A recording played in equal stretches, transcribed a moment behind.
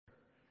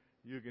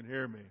You can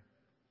hear me.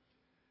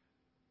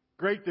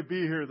 Great to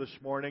be here this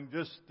morning.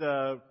 Just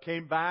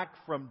came back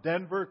from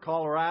Denver,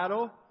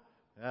 Colorado,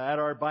 at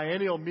our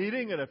biennial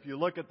meeting. And if you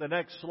look at the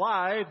next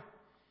slide,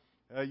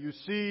 you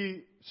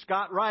see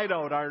Scott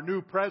Rideout, our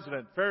new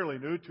president, fairly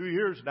new, 2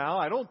 years now.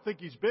 I don't think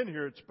he's been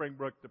here at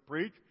Springbrook to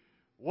preach.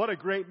 What a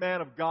great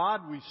man of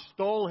God. We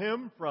stole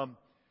him from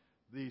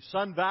the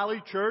Sun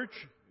Valley Church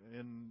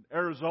in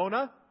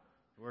Arizona,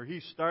 where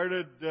he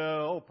started,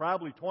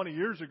 probably 20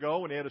 years ago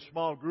when he had a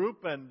small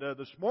group. And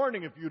this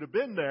morning, if you'd have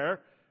been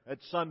there at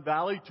Sun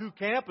Valley, 2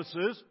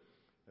 campuses,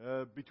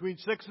 between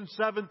 6,000 and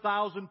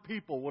 7,000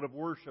 people would have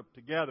worshiped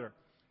together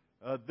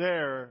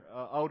there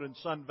out in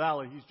Sun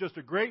Valley. He's just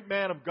a great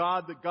man of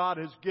God that God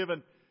has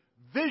given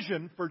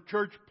vision for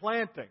church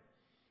planting.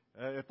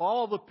 If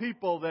all the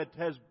people that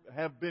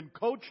have been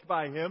coached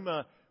by him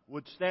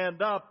would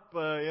stand up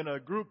in a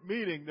group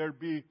meeting, there'd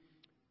be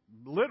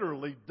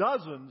literally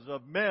dozens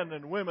of men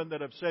and women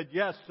that have said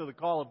yes to the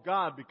call of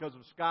God because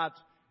of Scott's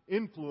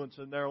influence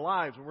in their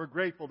lives. And we're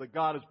grateful that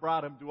God has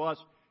brought him to us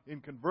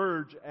in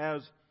Converge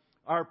as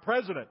our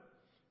president.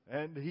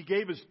 And he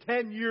gave his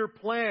 10-year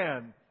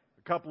plan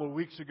a couple of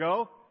weeks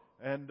ago.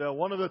 And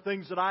one of the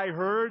things that I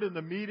heard in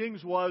the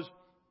meetings was,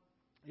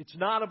 it's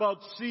not about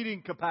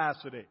seating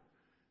capacity.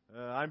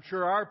 I'm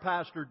sure our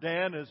pastor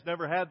Dan has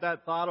never had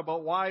that thought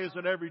about why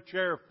isn't every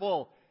chair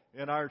full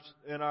in our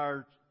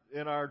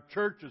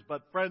churches.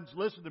 But friends,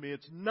 listen to me.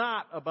 It's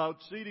not about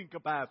seating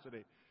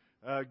capacity.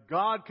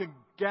 God can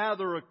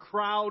gather a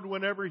crowd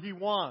whenever He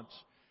wants.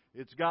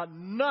 It's got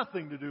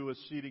nothing to do with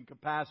seating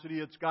capacity.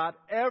 It's got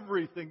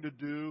everything to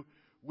do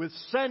with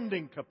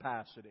sending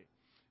capacity.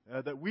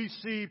 That we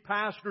see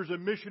pastors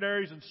and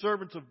missionaries and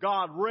servants of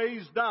God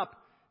raised up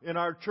in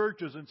our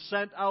churches and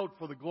sent out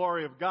for the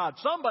glory of God.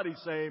 Somebody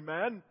say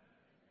amen.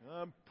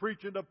 I'm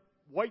preaching to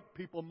white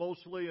people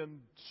mostly, and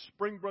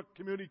Springbrook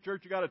Community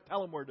Church, you got to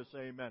tell them where to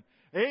say amen.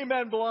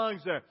 Amen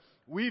belongs there.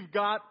 We've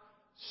got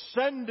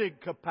sending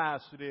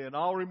capacity, and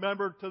I'll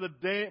remember to the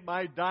day,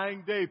 my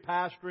dying day,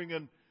 pastoring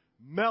in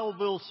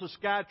Melville,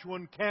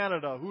 Saskatchewan,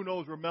 Canada. Who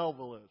knows where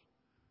Melville is?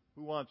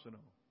 Who wants to know?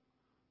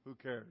 Who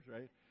cares,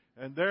 right?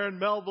 And there in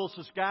Melville,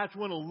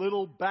 Saskatchewan, a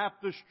little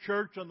Baptist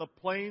church on the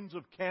plains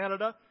of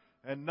Canada,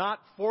 and not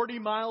 40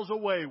 miles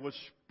away was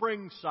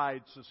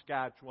Springside,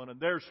 Saskatchewan, and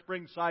there's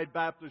Springside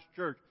Baptist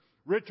Church.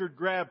 Richard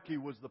Grabke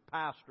was the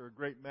pastor, a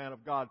great man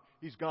of God.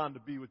 He's gone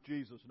to be with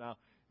Jesus now.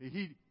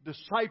 He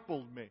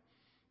discipled me.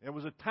 It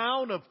was a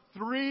town of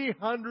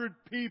 300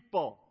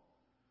 people.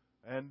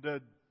 And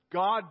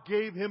God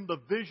gave him the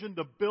vision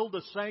to build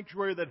a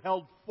sanctuary that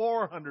held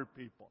 400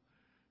 people.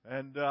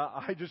 And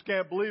I just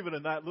can't believe it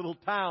in that little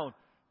town.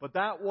 But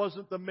that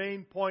wasn't the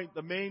main point.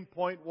 The main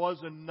point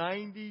was in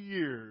 90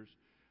 years,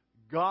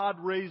 God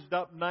raised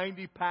up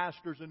 90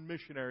 pastors and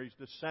missionaries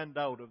to send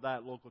out of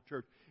that local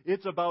church.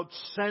 It's about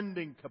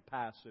sending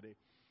capacity.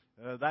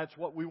 That's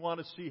what we want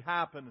to see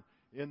happen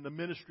in the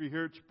ministry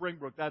here at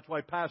Springbrook. That's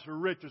why Pastor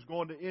Rich is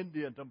going to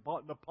India and to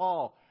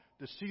Nepal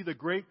to see the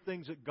great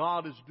things that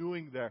God is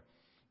doing there.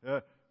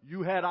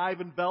 You had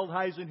Ivan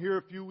Veldhuizen here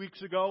a few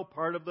weeks ago,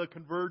 part of the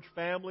Converge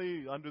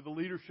family under the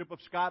leadership of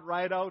Scott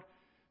Rideout.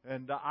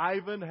 And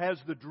Ivan has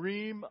the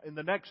dream in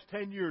the next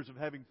 10 years of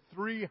having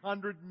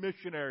 300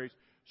 missionaries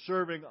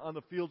serving on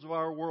the fields of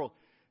our world.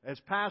 As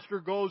Pastor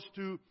goes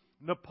to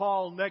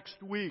Nepal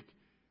next week,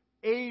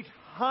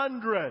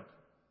 800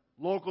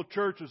 local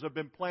churches have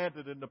been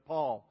planted in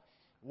Nepal.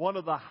 One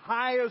of the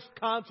highest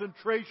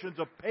concentrations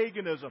of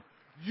paganism.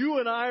 You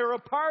and I are a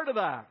part of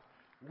that.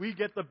 We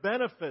get the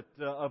benefit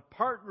of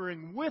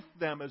partnering with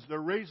them as they're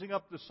raising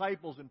up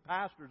disciples and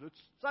pastors.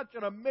 It's such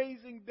an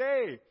amazing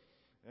day.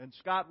 And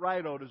Scott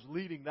Rideout is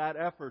leading that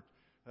effort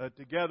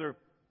together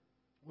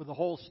with a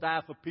whole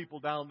staff of people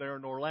down there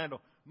in Orlando.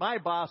 My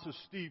boss is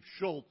Steve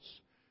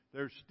Schultz.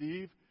 There's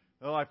Steve.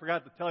 Oh, I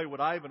forgot to tell you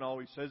what Ivan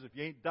always says. If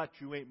you ain't Dutch,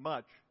 you ain't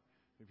much.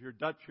 If you're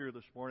Dutch here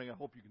this morning, I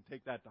hope you can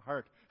take that to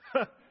heart.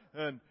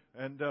 and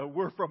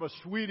we're from a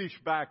Swedish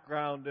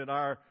background in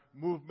our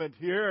movement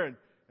here.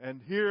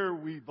 And here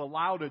we've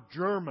allowed a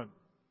German.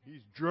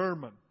 He's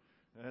German.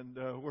 And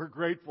we're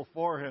grateful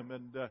for him.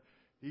 And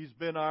he's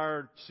been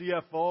our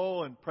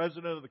CFO and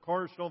president of the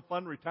Cornerstone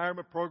Fund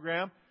Retirement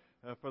Program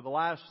for the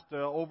last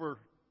over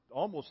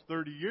almost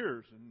 30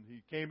 years. And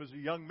he came as a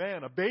young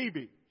man, a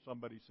baby,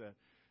 somebody said.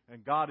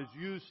 And God has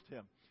used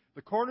him.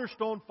 The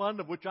Cornerstone Fund,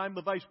 of which I'm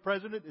the vice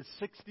president, is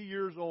 60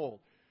 years old.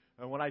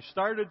 And when I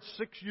started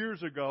 6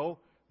 years ago,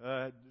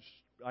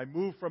 I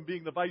moved from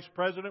being the vice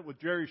president with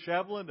Jerry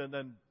Shevlin and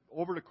then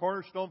over to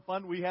Cornerstone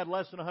Fund. We had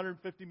less than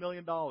 $150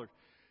 million.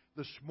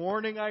 This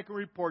morning, I can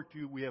report to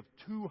you, we have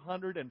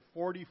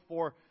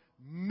 $244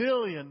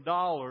 million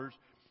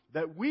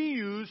that we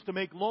use to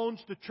make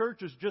loans to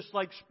churches just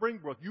like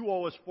Springbrook. You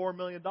owe us $4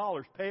 million.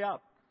 Pay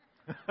up.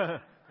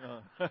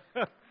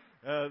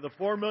 The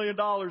 $4 million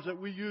that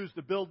we use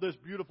to build this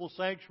beautiful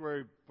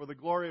sanctuary for the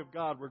glory of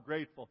God, we're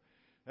grateful.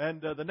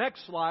 And the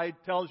next slide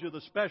tells you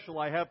the special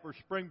I have for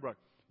Springbrook.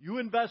 You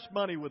invest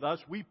money with us,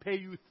 we pay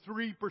you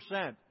 3%.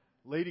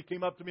 A lady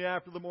came up to me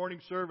after the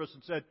morning service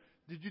and said,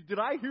 did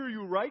I hear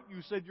you right?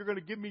 You said you're going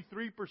to give me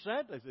 3%?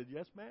 I said,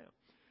 yes, ma'am.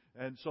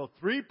 And so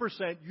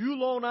 3%, you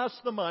loan us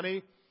the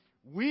money,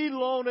 we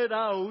loan it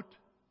out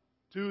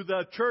to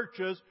the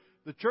churches.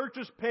 The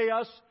churches pay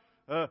us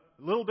a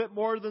little bit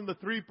more than the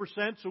 3%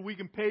 so we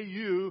can pay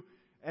you.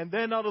 And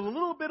then out of the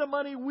little bit of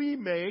money we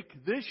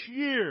make this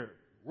year,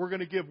 we're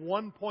going to give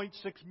 $1.6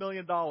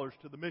 million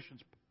to the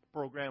missions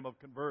program of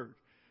Converge.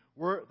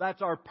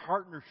 That's our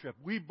partnership.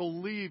 We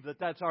believe that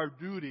that's our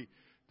duty,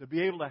 to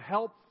be able to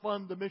help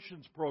fund the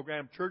missions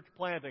program, church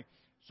planting,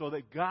 so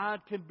that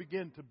God can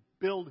begin to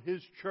build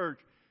His church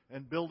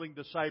and building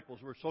disciples.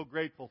 We're so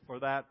grateful for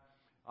that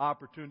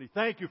opportunity.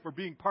 Thank you for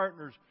being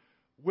partners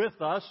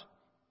with us.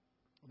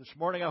 This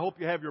morning I hope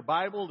you have your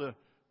Bible to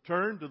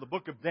turn to the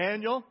book of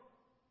Daniel.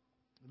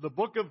 The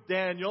book of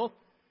Daniel.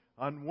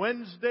 On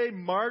Wednesday,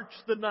 March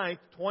the 9th,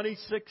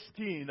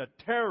 2016, a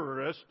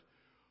terrorist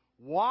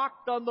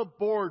walked on the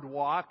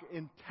boardwalk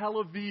in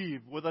Tel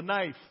Aviv with a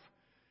knife.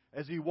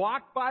 As he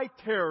walked by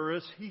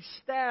terrorists, he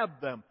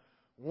stabbed them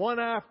one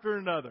after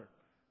another.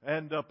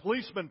 And a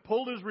policeman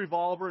pulled his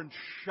revolver and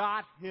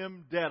shot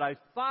him dead. I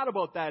thought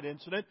about that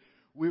incident.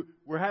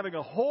 We're having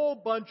a whole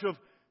bunch of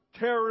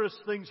terrorist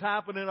things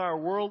happen in our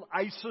world,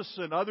 ISIS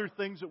and other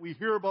things that we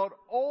hear about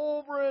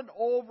over and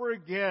over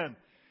again.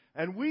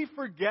 And we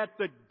forget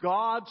that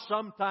God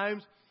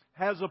sometimes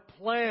has a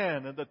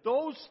plan and that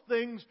those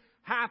things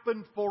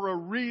happen for a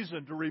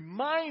reason, to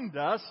remind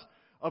us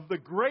of the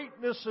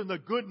greatness and the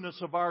goodness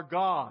of our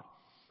God.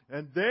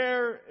 And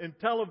there in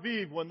Tel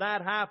Aviv, when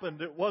that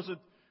happened, it wasn't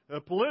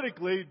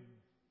politically,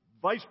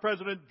 Vice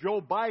President Joe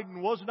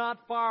Biden was not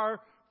far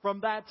from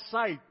that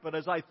site. But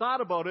as I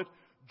thought about it,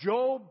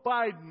 Joe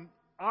Biden,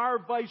 our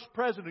Vice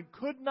President,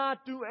 could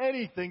not do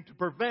anything to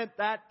prevent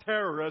that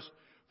terrorist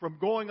from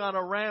going on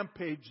a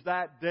rampage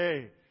that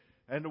day.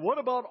 And what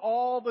about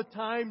all the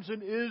times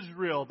in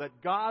Israel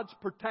that God's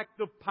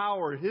protective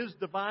power, His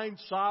divine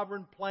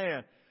sovereign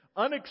plan,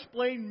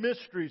 unexplained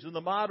mysteries in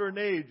the modern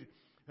age,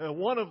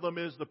 one of them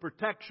is the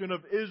protection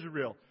of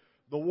Israel.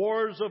 The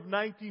wars of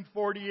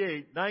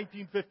 1948,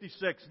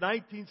 1956,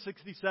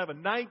 1967,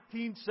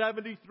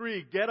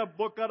 1973. Get a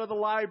book out of the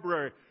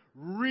library.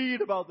 Read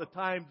about the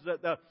times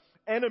that the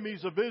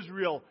enemies of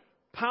Israel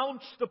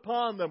pounced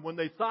upon them when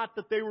they thought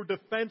that they were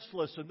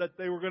defenseless and that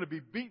they were going to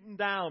be beaten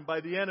down by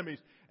the enemies.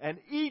 And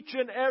each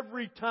and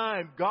every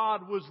time,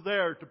 God was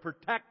there to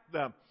protect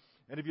them.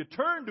 And if you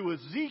turn to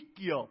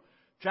Ezekiel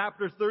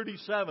chapter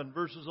 37,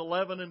 verses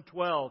 11 and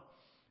 12,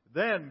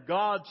 then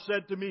God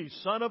said to me,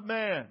 Son of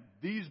man,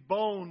 these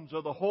bones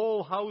are the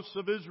whole house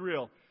of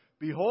Israel.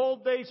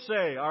 Behold, they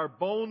say, our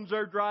bones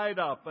are dried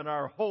up and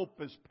our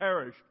hope is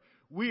perished.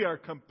 We are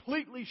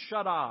completely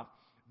shut off.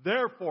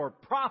 Therefore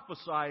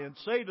prophesy and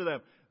say to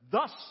them,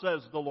 Thus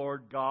says the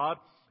Lord God,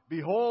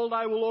 Behold,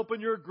 I will open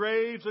your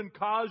graves and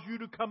cause you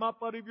to come up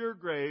out of your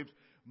graves,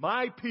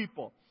 my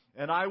people,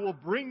 and I will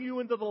bring you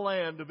into the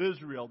land of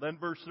Israel. Then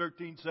verse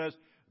 13 says,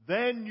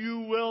 Then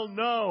you will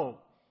know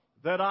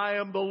that I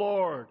am the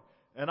Lord,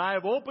 and I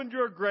have opened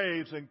your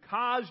graves and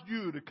caused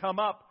you to come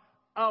up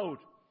out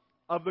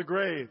of the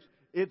graves.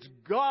 It's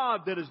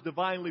God that has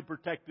divinely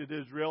protected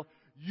Israel.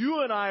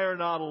 You and I are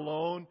not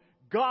alone.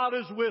 God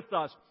is with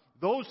us.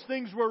 Those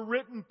things were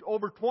written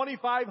over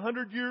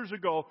 2,500 years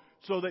ago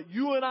so that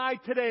you and I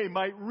today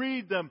might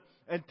read them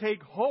and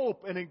take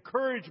hope and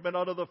encouragement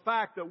out of the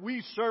fact that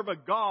we serve a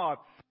God,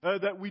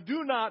 that we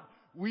do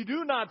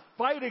not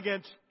fight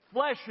against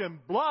flesh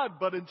and blood,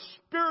 but in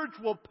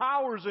spiritual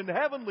powers in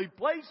heavenly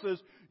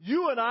places.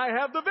 You and I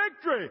have the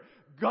victory.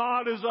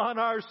 God is on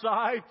our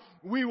side.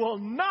 We will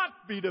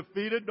not be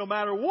defeated no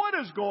matter what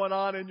is going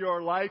on in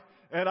your life.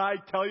 And I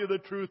tell you the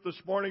truth, this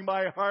morning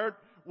my heart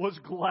was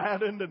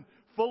gladdened and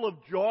full of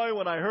joy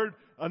when I heard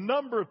a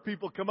number of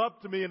people come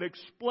up to me and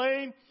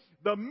explain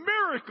the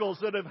miracles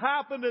that have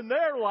happened in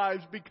their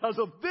lives because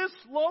of this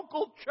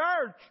local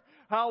church.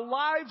 How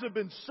lives have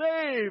been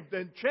saved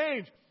and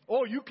changed.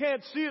 Oh, you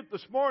can't see it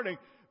this morning,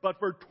 but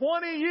for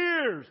 20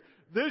 years,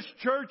 this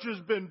church has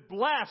been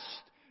blessed.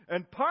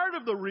 And part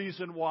of the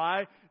reason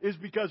why is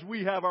because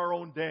we have our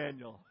own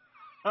Daniel.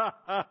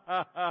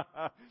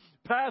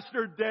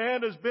 Pastor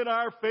Dan has been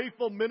our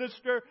faithful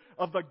minister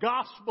of the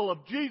gospel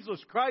of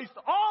Jesus Christ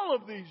all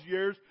of these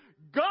years.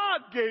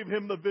 God gave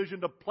him the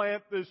vision to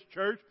plant this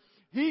church.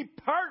 He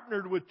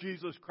partnered with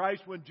Jesus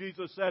Christ when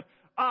Jesus said,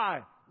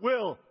 I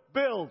will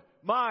build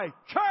my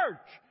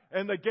church,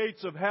 and the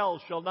gates of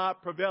hell shall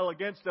not prevail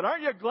against it.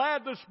 Aren't you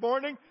glad this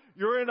morning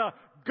you're in a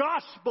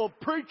gospel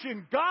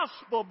preaching,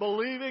 gospel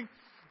believing,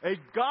 a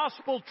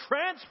gospel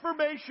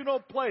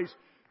transformational place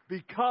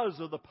because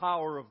of the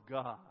power of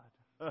God?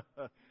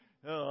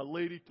 A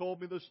lady told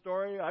me this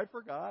story. I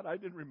forgot. I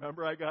didn't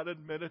remember. I got to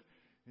admit it.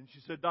 And she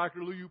said,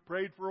 Dr. Lou, you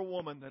prayed for a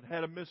woman that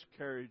had a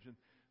miscarriage, and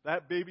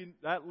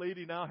that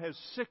lady now has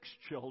 6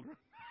 children.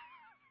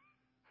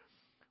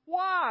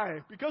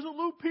 Why? Because of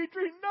Lou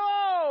Petrie?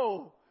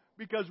 No!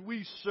 Because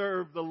we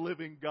serve the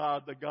living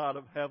God, the God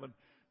of heaven,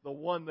 the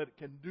one that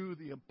can do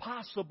the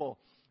impossible,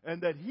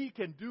 and that He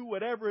can do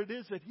whatever it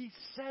is that He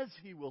says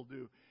He will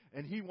do.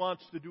 And He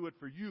wants to do it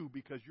for you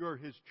because you're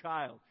His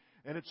child.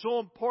 And it's so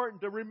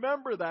important to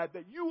remember that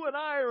you and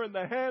I are in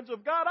the hands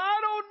of God.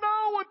 I don't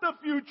know what the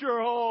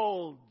future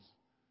holds,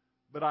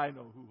 but I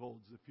know who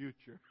holds the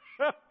future.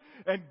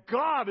 And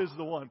God is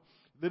the one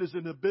that is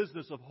in the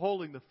business of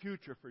holding the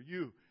future for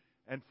you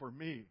and for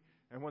me.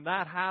 And when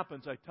that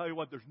happens, I tell you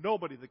what, there's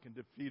nobody that can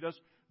defeat us.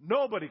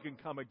 Nobody can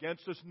come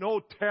against us. No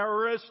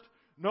terrorist,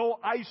 no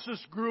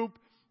ISIS group.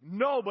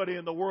 Nobody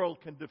in the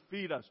world can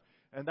defeat us.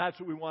 And that's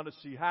what we want to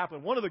see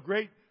happen. One of the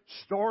great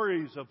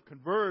stories of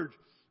Converge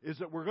is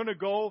that we're going to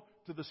go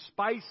to the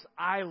Spice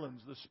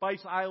Islands, the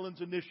Spice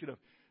Islands Initiative,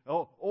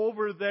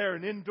 over there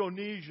in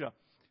Indonesia.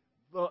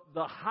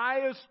 The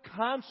highest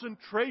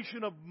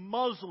concentration of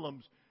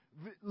Muslims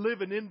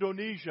live in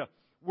Indonesia.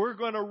 We're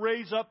going to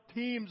raise up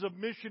teams of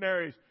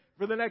missionaries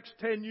for the next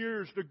 10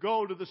 years to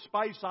go to the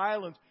Spice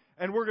Islands,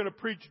 and we're going to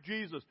preach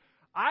Jesus.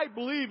 I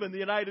believe in the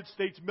United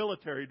States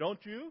military,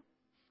 don't you?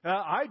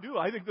 I do.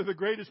 I think they're the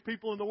greatest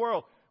people in the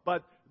world.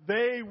 But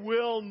they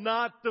will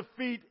not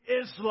defeat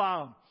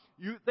Islam.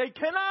 They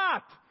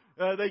cannot.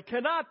 They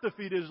cannot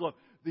defeat Islam.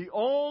 The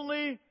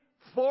only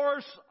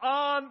force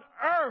on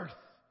earth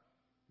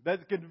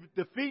that can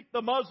defeat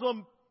the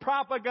Muslim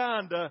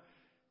propaganda,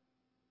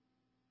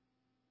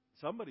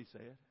 somebody say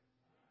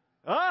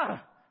it,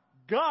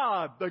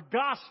 God, the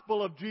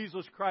gospel of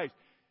Jesus Christ.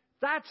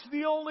 That's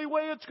the only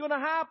way it's going to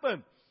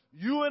happen.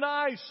 You and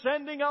I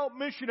sending out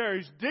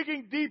missionaries,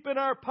 digging deep in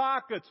our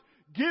pockets,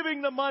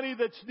 giving the money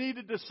that's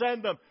needed to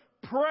send them,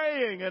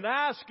 praying and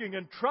asking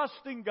and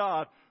trusting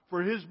God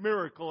for His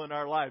miracle in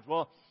our lives.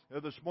 Well,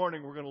 this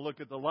morning we're going to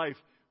look at the life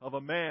of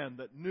a man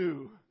that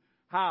knew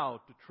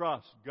how to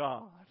trust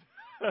God.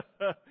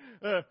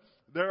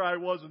 There I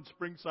was in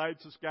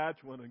Springside,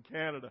 Saskatchewan in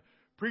Canada,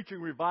 preaching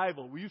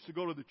revival. We used to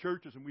go to the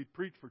churches and we'd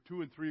preach for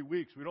 2 and 3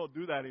 weeks. We don't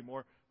do that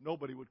anymore.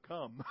 Nobody would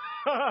come.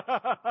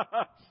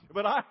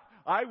 But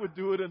I would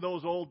do it in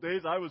those old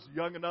days. I was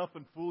young enough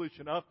and foolish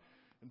enough.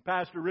 And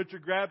Pastor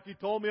Richard Grabke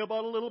told me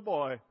about a little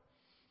boy.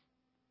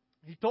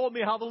 He told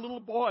me how the little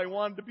boy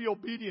wanted to be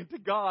obedient to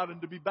God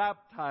and to be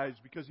baptized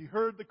because he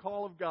heard the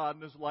call of God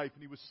in his life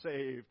and he was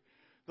saved.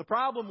 The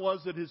problem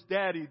was that his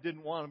daddy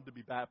didn't want him to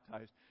be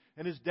baptized.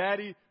 And his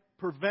daddy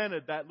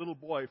prevented that little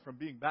boy from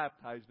being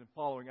baptized and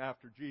following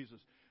after Jesus.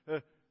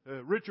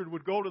 Richard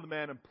would go to the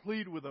man and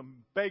plead with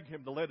him, beg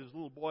him to let his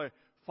little boy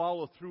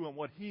follow through on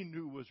what he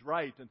knew was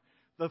right. And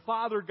the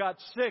father got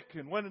sick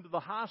and went into the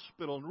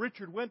hospital. And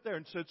Richard went there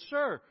and said,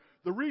 "Sir,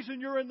 the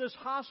reason you're in this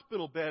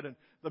hospital bed," and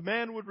the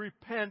man would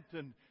repent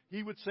and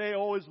he would say,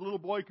 oh, his little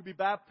boy could be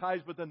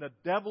baptized, but then the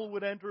devil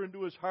would enter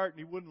into his heart and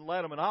he wouldn't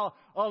let him. And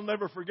I'll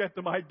never forget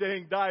my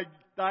dying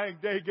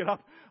day, get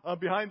up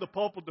behind the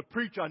pulpit to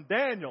preach on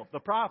Daniel, the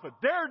prophet.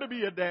 Dare to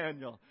be a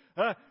Daniel.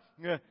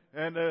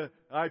 And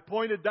I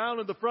pointed down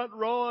in the front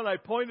row and I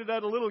pointed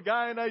at a little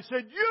guy and I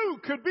said, "You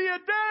could be a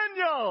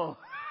Daniel."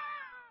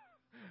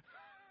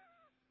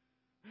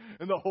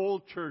 And the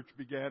whole church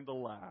began to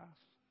laugh.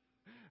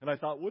 And I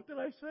thought, what did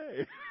I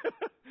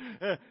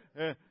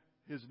say?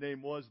 His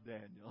name was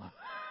Daniel.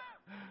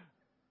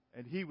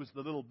 And he was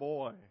the little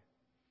boy.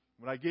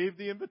 When I gave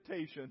the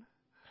invitation,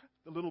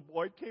 the little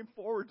boy came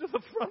forward to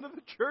the front of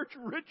the church.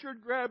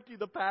 Richard Grabke,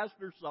 the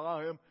pastor,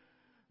 saw him.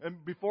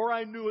 And before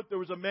I knew it, there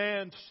was a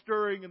man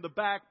stirring in the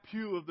back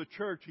pew of the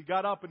church. He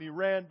got up and he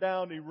ran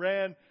down. He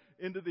ran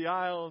into the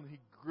aisle and he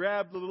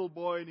grabbed the little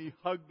boy and he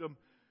hugged him.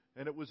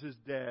 And it was his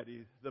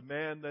daddy, the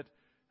man that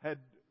had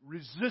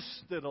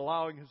resisted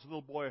allowing his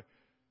little boy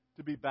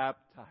to be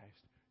baptized.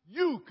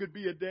 You could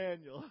be a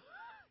Daniel.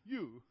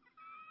 You.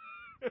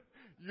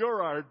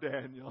 You're our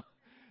Daniel.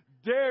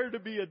 Dare to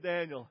be a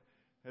Daniel.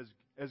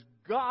 As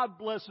God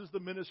blesses the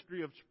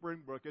ministry of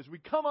Springbrook, as we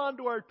come on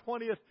to our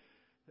 20th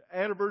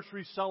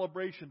anniversary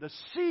celebration to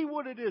see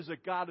what it is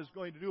that God is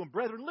going to do. And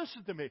brethren,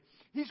 listen to me.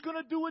 He's going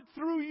to do it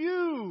through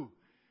you.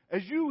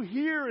 As you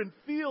hear and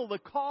feel the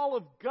call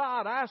of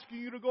God asking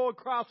you to go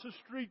across the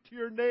street to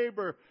your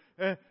neighbor,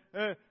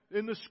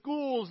 in the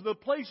schools, the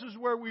places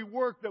where we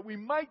work, that we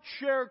might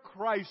share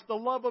Christ, the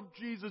love of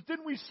Jesus.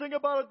 Didn't we sing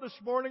about it this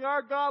morning?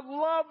 Our God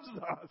loves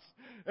us,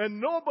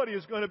 and nobody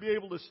is going to be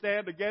able to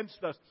stand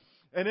against us.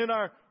 And in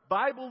our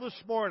Bible this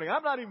morning,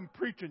 I'm not even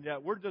preaching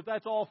yet.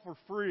 That's all for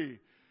free.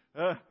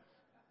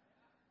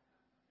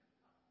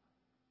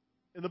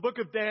 In the book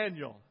of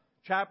Daniel,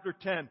 chapter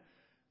 10,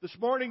 this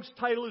morning's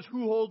title is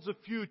Who Holds the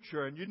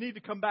Future? And you need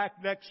to come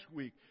back next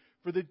week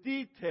for the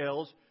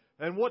details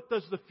and what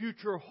does the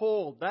future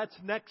hold. That's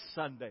next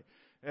Sunday.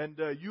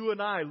 And you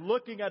and I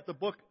looking at the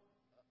book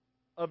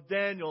of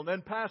Daniel. And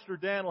then Pastor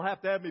Dan will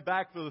have to have me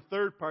back for the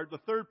third part. The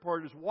third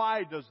part is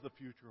why does the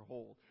future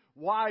hold?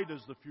 Why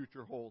does the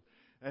future hold?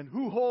 And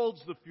who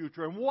holds the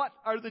future? And what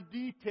are the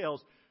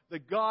details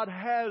that God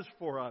has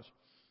for us?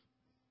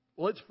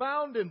 Well, it's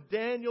found in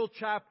Daniel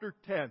chapter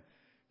 10.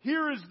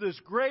 Here is this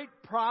great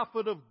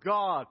prophet of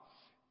God,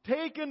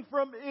 taken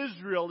from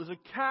Israel as a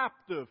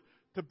captive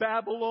to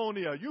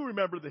Babylonia. You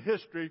remember the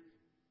history.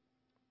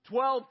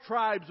 12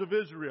 tribes of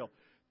Israel.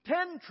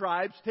 10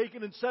 tribes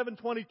taken in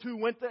 722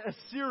 went to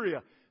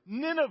Assyria.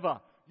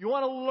 Nineveh. You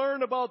want to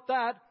learn about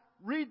that?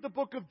 Read the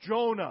book of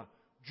Jonah.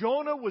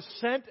 Jonah was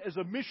sent as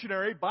a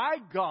missionary by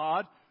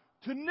God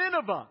to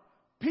Nineveh.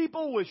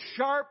 People with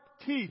sharp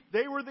teeth.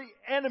 They were the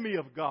enemy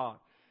of God.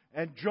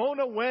 And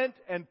Jonah went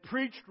and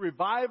preached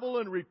revival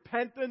and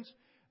repentance,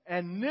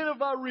 and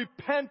Nineveh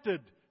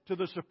repented to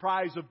the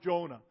surprise of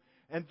Jonah.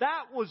 And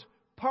that was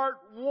part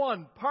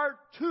 1. Part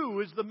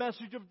 2 is the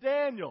message of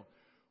Daniel,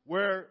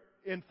 where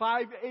in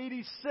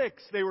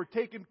 586 they were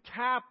taken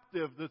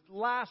captive, the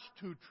last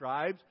 2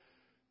 tribes,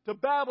 to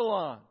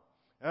Babylon.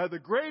 The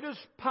greatest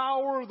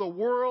power the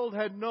world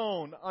had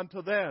known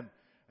unto then.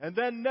 And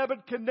then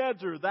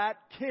Nebuchadnezzar, that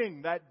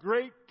king, that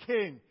great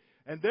king.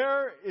 And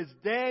there is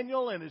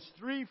Daniel and his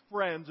 3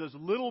 friends as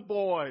little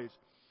boys.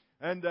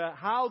 And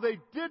how they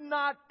did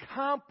not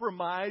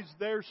compromise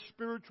their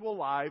spiritual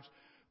lives,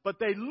 but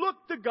they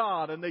looked to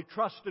God and they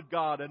trusted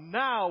God. And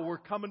now we're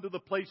coming to the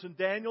place in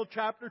Daniel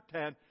chapter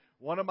 10,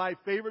 one of my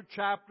favorite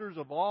chapters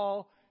of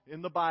all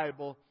in the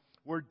Bible,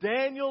 where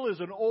Daniel is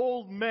an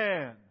old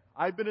man.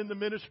 I've been in the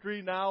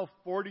ministry now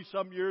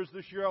 40-some years.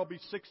 This year I'll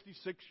be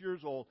 66 years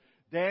old.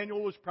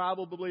 Daniel was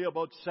probably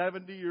about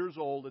 70 years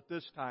old at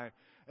this time.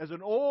 As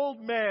an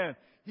old man,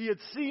 he had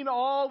seen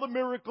all the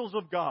miracles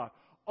of God,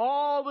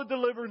 all the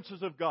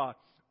deliverances of God,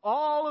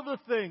 all of the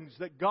things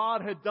that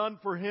God had done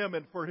for him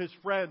and for his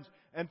friends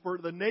and for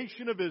the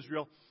nation of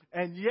Israel.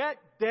 And yet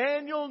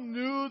Daniel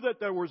knew that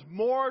there was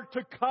more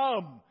to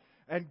come.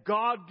 And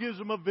God gives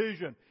him a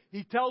vision.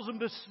 He tells him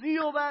to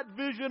seal that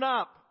vision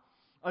up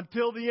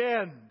until the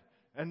end.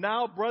 And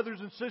now, brothers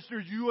and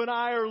sisters, you and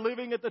I are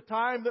living at the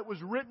time that was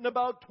written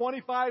about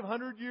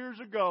 2,500 years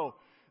ago.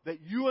 That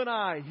you and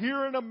I,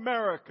 here in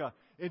America,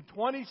 in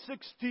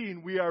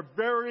 2016, we are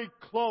very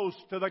close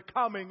to the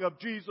coming of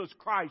Jesus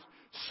Christ.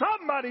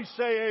 Somebody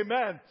say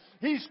amen.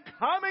 He's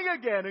coming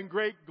again in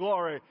great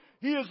glory.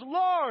 He is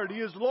Lord. He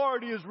is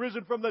Lord. He is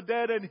risen from the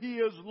dead, and He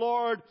is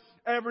Lord.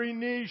 Every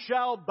knee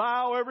shall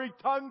bow, every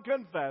tongue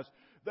confess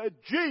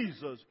that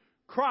Jesus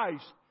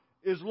Christ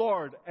is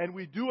Lord. And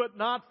we do it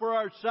not for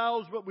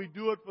ourselves, but we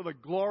do it for the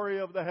glory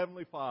of the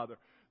Heavenly Father.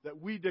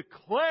 That we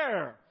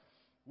declare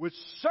with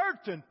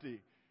certainty,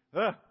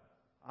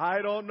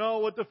 I don't know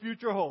what the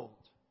future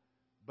holds,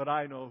 but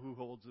I know who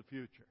holds the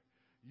future.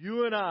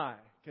 You and I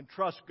can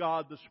trust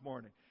God this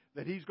morning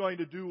that He's going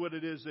to do what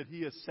it is that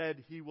He has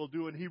said He will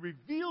do. And He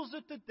reveals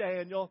it to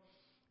Daniel.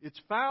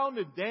 It's found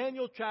in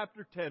Daniel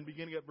chapter 10,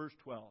 beginning at verse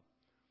 12.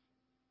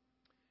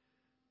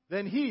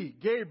 Then He,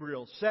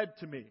 Gabriel, said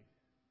to me,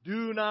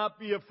 do not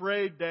be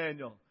afraid,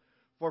 Daniel,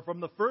 for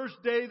from the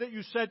first day that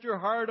you set your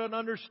heart on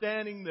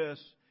understanding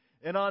this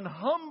and on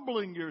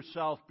humbling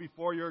yourself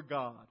before your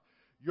God,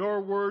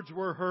 your words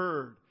were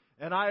heard,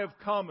 and I have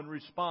come in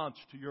response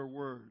to your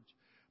words.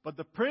 But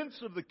the prince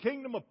of the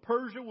kingdom of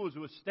Persia was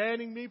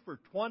withstanding me for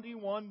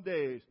 21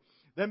 days.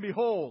 Then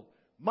behold,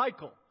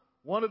 Michael,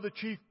 one of the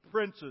chief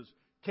princes,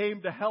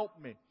 came to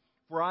help me,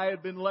 for I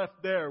had been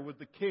left there with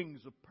the kings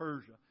of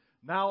Persia.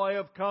 Now I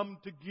have come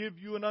to give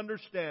you an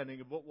understanding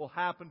of what will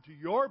happen to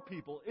your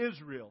people,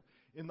 Israel,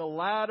 in the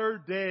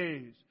latter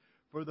days.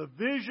 For the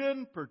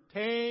vision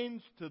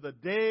pertains to the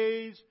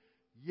days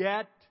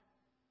yet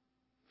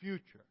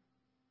future.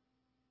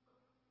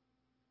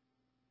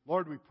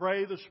 Lord, we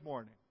pray this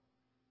morning.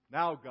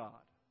 Now, God,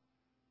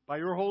 by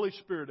your Holy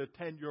Spirit,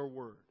 attend your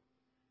word.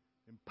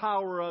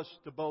 Empower us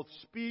to both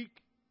speak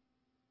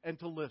and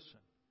to listen.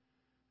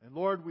 And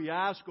Lord, we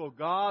ask, O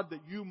God,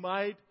 that you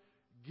might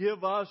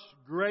give us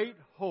great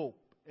hope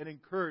and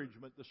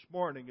encouragement this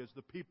morning as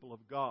the people of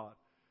God.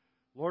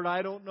 Lord,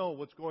 I don't know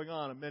what's going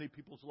on in many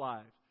people's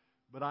lives,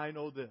 but I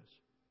know this.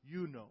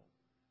 You know.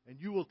 And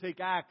you will take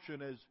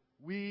action as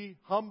we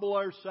humble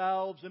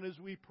ourselves and as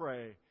we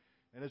pray.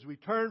 And as we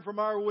turn from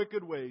our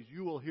wicked ways,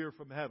 you will hear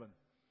from heaven.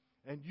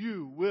 And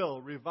you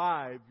will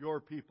revive your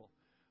people.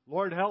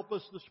 Lord, help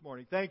us this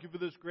morning. Thank you for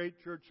this great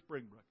church,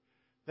 Springbrook.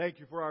 Thank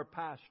you for our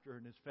pastor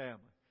and his family.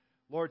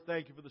 Lord,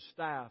 thank you for the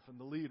staff and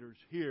the leaders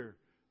here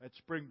at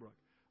Springbrook.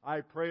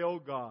 I pray, oh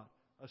God,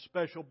 a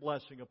special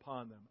blessing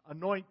upon them.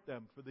 Anoint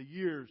them for the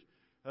years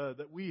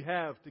that we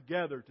have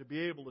together to be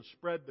able to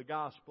spread the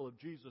gospel of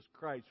Jesus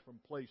Christ from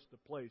place to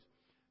place.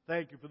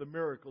 Thank you for the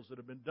miracles that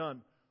have been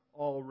done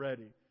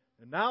already.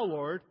 And now,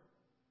 Lord,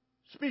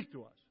 speak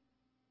to us.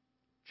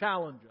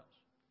 Challenge us.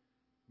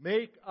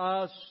 Make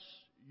us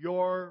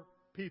your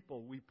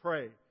people, we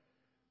pray,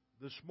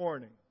 this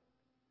morning.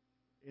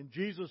 In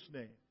Jesus'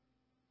 name.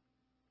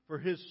 For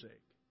His sake.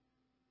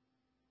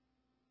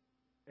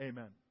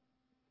 Amen.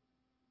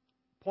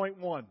 Point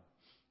 1.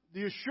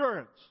 The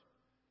assurance.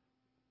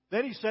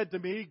 Then he said to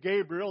me,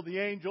 Gabriel, the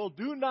angel,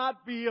 do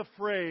not be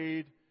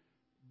afraid,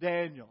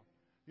 Daniel.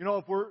 You know,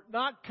 if we're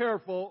not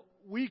careful,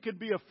 we could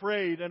be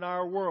afraid in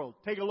our world.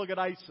 Take a look at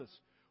ISIS.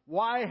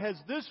 Why has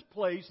this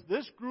place,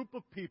 this group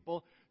of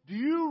people, do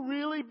you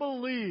really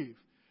believe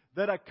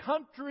that a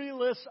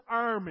countryless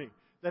army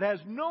that has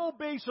no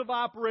base of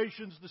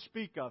operations to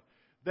speak of,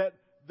 that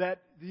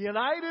the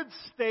United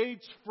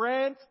States,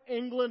 France,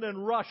 England,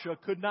 and Russia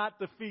could not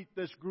defeat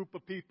this group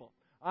of people?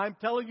 I'm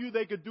telling you,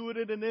 they could do it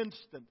in an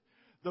instant.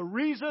 The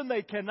reason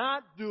they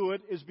cannot do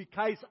it is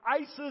because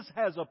ISIS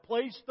has a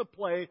place to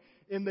play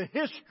in the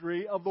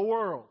history of the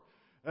world.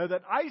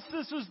 That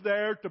ISIS is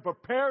there to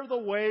prepare the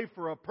way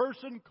for a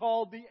person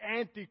called the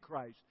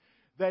Antichrist.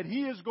 That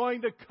he is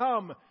going to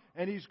come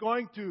and he's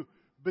going to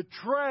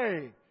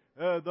betray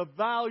the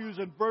values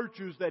and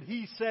virtues that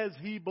he says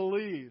he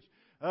believes.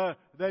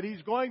 That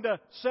he's going to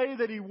say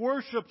that he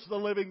worships the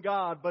living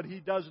God, but he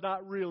does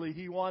not really.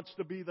 He wants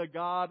to be the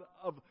God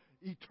of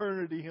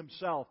eternity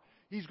himself.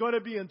 He's going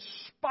to be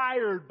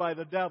inspired by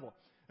the devil.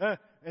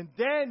 And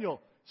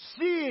Daniel,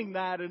 seeing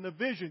that in a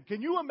vision,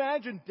 can you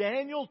imagine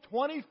Daniel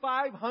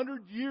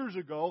 2,500 years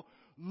ago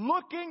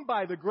looking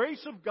by the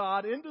grace of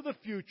God into the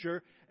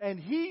future, and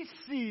he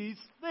sees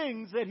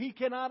things that he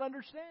cannot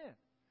understand.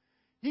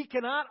 He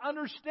cannot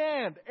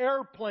understand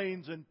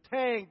airplanes and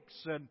tanks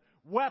and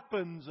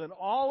weapons and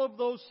all of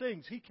those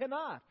things. He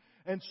cannot.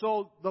 And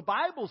so the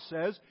Bible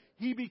says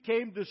he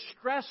became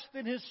distressed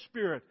in his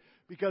spirit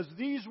because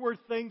these were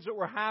things that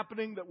were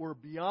happening that were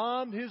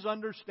beyond his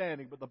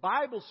understanding. But the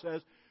Bible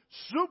says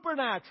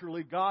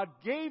supernaturally God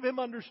gave him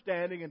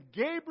understanding, and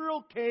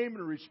Gabriel came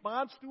in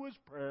response to his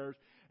prayers,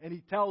 and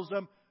he tells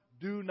him,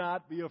 do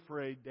not be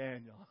afraid,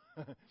 Daniel.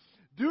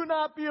 Do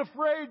not be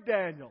afraid,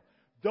 Daniel.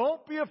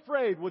 Don't be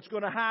afraid what's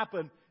going to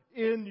happen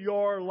in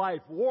your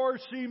life. War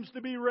seems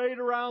to be right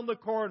around the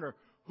corner.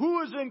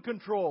 Who is in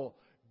control?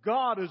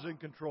 God is in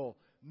control.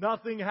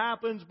 Nothing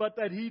happens but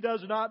that he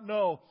does not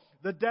know.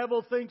 The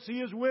devil thinks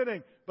he is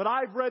winning. But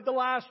I've read the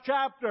last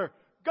chapter.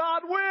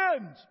 God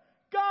wins!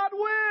 God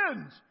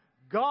wins!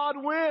 God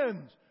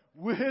wins!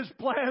 His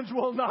plans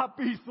will not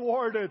be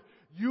thwarted.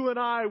 You and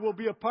I will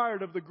be a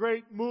part of the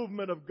great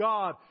movement of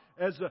God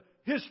as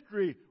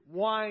history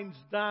winds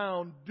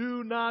down.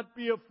 Do not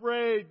be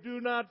afraid.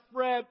 Do not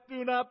fret.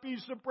 Do not be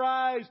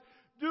surprised.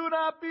 Do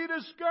not be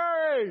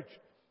discouraged.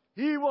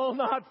 He will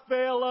not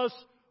fail us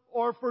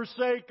or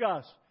forsake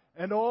us.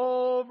 And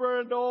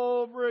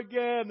over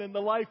again in the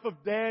life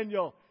of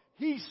Daniel,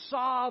 he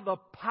saw the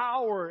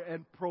power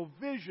and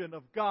provision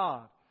of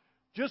God,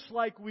 just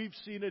like we've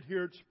seen it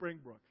here at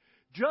Springbrook,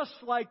 just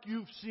like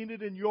you've seen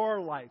it in your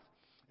life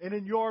and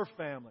in your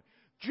family,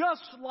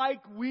 just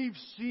like we've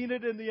seen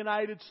it in the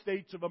United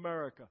States of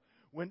America.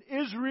 When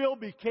Israel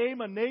became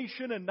a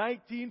nation in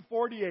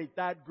 1948,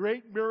 that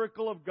great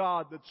miracle of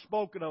God that's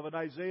spoken of in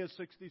Isaiah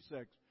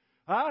 66.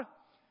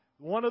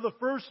 One of the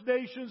first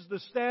nations to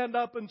stand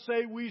up and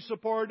say we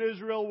support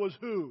Israel was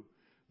who?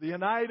 The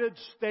United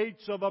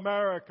States of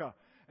America.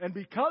 And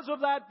because of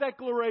that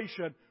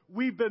declaration,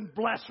 we've been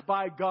blessed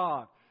by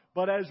God.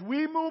 But as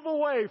we move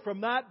away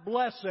from that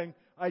blessing,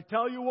 I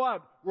tell you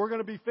what, we're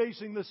going to be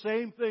facing the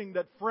same thing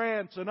that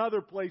France and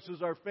other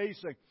places are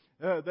facing,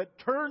 that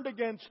turned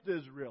against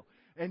Israel.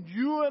 And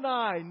you and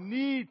I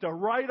need to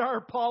write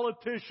our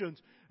politicians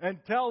and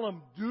tell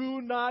them,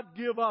 do not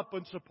give up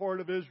in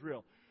support of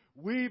Israel.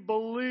 We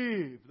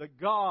believe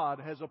that God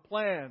has a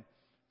plan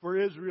for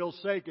Israel's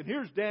sake. And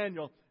here's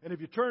Daniel. And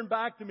if you turn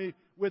back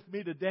with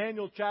me to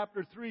Daniel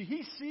chapter 3,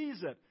 he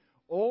sees it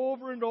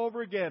over and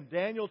over again.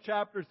 Daniel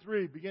chapter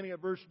 3, beginning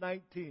at verse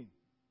 19.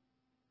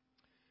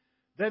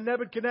 Then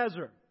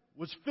Nebuchadnezzar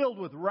was filled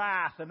with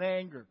wrath and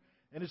anger,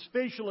 and his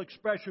facial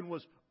expression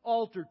was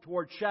altered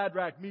toward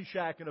Shadrach,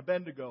 Meshach, and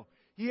Abednego.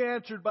 He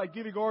answered by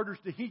giving orders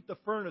to heat the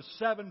furnace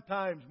 7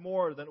 times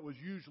more than it was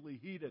usually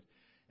heated.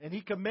 And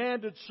he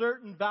commanded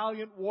certain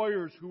valiant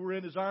warriors who were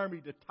in his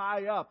army to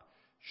tie up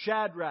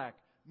Shadrach,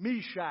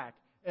 Meshach,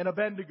 and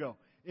Abednego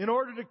in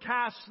order to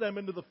cast them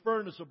into the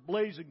furnace of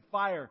blazing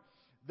fire.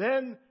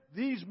 Then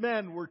these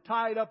men were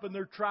tied up in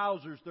their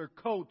trousers, their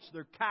coats,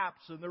 their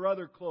caps, and their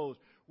other clothes,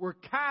 were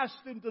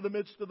cast into the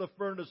midst of the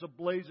furnace of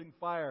blazing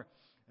fire.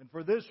 And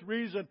for this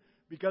reason,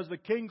 because the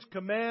king's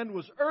command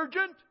was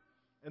urgent,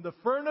 and the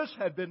furnace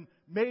had been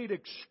made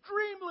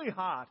extremely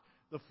hot,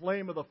 the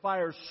flame of the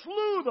fire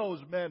slew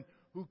those men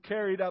who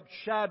carried up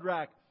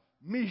Shadrach,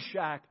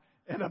 Meshach,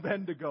 and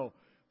Abednego.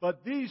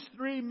 But these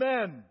 3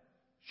 men,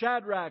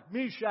 Shadrach,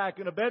 Meshach,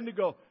 and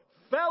Abednego,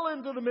 fell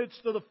into the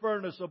midst of the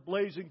furnace of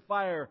blazing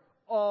fire,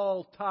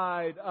 all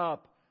tied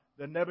up.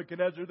 Then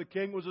Nebuchadnezzar the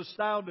king was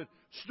astounded,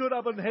 stood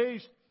up in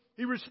haste.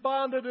 He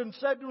responded and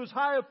said to his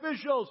high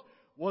officials,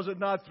 was it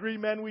not 3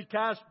 men we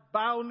cast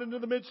bound into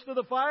the midst of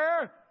the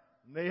fire?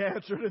 And they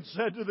answered and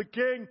said to the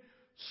king,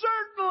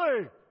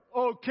 certainly,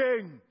 O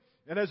king.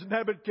 And as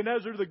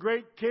Nebuchadnezzar the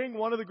great king,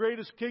 one of the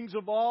greatest kings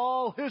of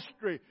all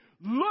history,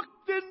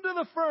 looked into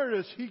the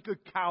furnace, he could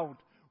count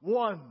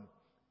 1,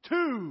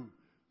 2,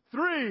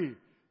 3,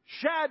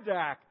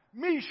 Shadrach,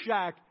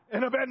 Meshach,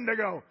 and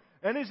Abednego.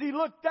 And as he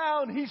looked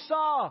down, he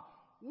saw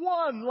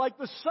one like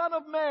the Son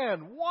of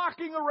Man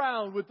walking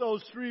around with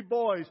those 3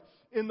 boys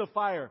in the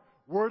fire.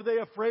 Were they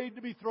afraid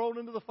to be thrown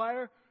into the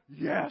fire?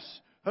 Yes.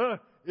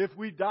 If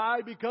we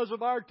die because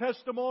of our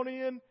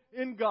testimony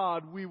in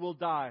God, we will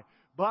die.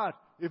 But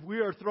if we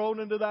are thrown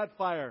into that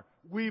fire,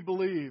 we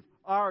believe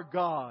our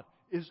God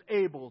is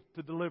able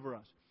to deliver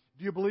us.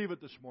 Do you believe it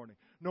this morning?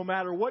 No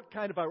matter what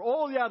kind of fire.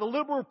 Oh, yeah, the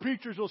liberal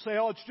preachers will say,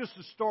 oh, it's just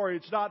a story.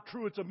 It's not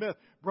true. It's a myth.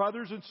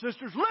 Brothers and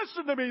sisters,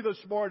 listen to me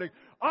this morning.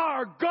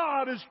 Our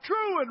God is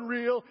true and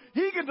real.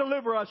 He can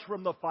deliver us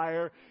from the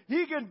fire.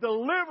 He can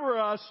deliver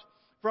us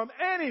from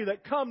any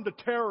that come to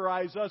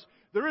terrorize us.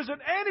 There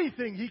isn't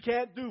anything He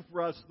can't do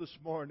for us this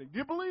morning. Do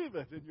you believe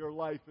it in your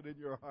life and in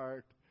your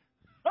heart?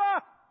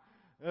 Ha!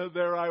 And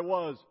there I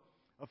was,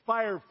 a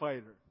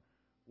firefighter,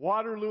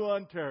 Waterloo,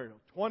 Ontario,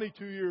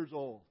 22 years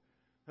old.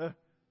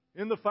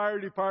 In the fire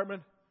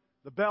department,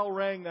 the bell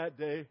rang that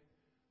day.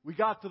 We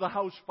got to the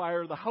house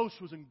fire. The house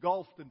was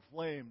engulfed in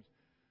flames.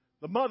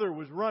 The mother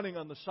was running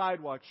on the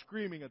sidewalk,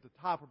 screaming at the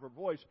top of her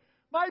voice,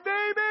 "My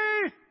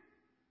baby!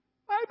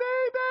 My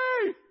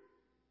baby!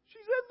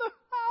 She's in the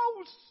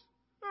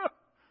house!"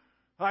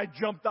 I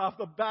jumped off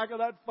the back of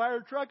that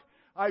fire truck.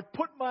 I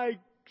put my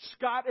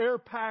Scott Air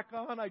Pack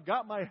on. I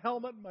got my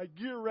helmet and my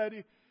gear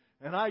ready.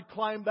 And I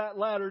climbed that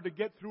ladder to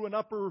get through an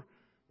upper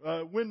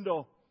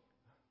window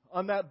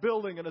on that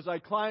building. And as I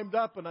climbed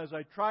up and as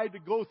I tried to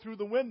go through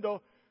the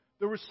window,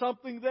 there was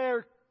something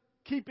there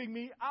keeping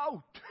me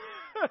out.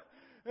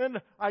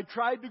 And I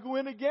tried to go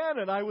in again,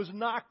 and I was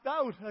knocked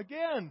out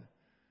again.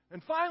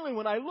 And finally,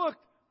 when I looked,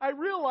 I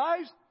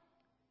realized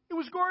it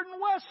was Gordon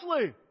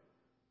Wesley,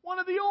 one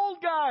of the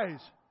old guys.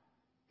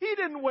 He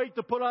didn't wait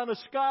to put on a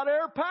Scott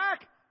Air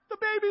Pack. The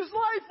baby's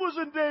life was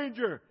in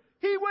danger.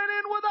 He went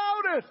in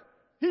without it.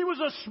 He was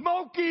a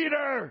smoke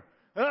eater.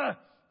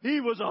 He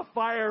was a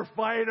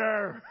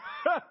firefighter.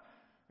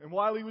 And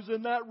while he was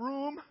in that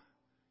room,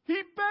 he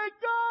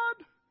begged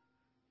God,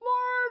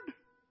 "Lord,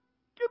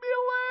 give me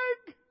a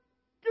leg.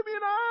 Give me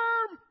an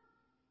arm.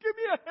 Give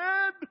me a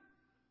head.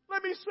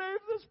 Let me save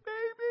this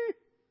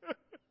baby."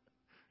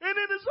 And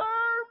in his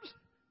arms,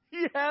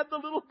 he had the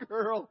little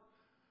girl.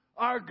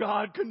 Our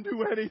God can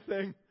do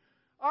anything.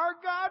 Our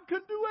God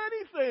can do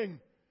anything.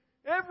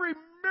 Every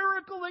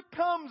miracle that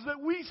comes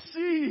that we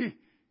see,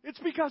 it's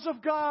because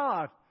of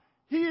God.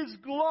 His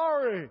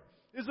glory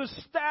is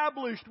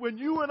established when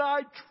you and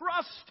I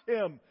trust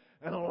Him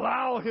and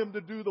allow Him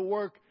to do the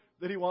work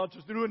that He wants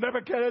us to do. And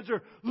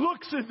Nebuchadnezzar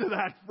looks into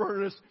that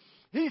furnace.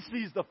 He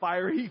sees the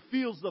fire. He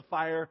feels the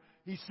fire.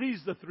 He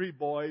sees the three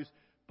boys.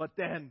 But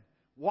then,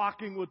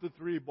 walking with the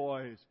three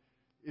boys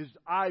is,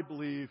 I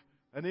believe,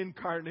 an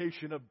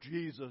incarnation of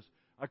Jesus,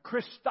 a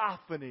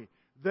Christophany.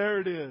 There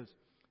it is.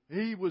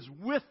 He was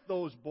with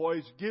those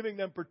boys, giving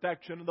them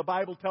protection. And the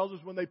Bible tells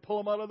us when they pull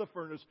them out of the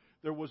furnace,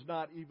 there was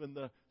not even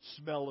the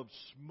smell of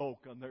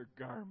smoke on their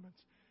garments.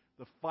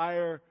 The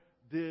fire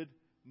did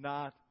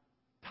not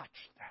touch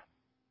them.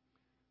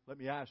 Let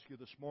me ask you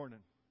this morning,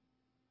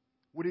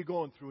 what are you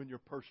going through in your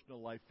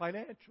personal life?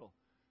 Financial,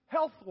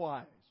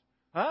 health-wise,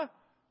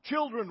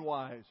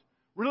 children-wise,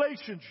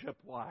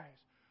 relationship-wise.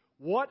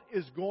 What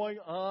is going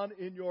on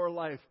in your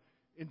life?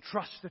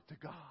 Entrust it to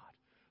God.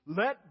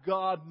 Let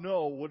God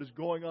know what is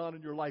going on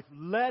in your life.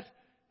 Let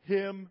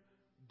Him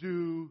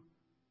do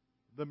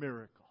the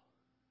miracle.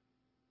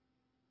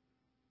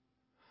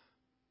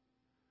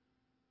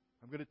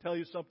 I'm going to tell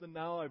you something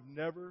now I've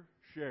never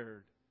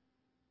shared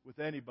with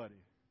anybody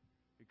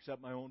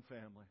except my own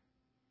family.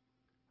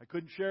 I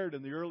couldn't share it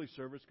in the early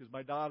service because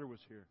my daughter was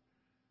here.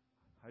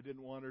 I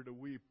didn't want her to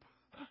weep.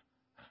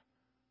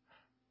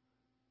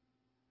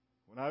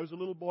 When I was a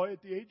little boy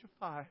at the age of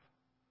 5,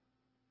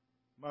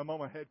 my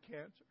mama had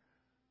cancer.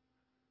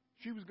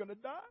 She was going to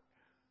die.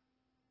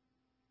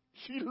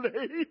 She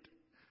laid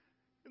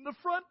in the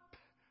front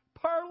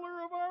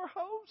parlor of our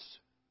house.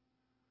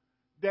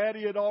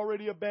 Daddy had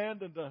already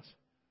abandoned us.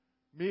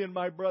 Me and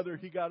my brother,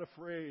 he got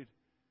afraid.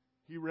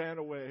 He ran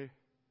away.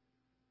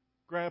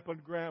 Grandpa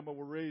and Grandma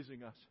were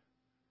raising us.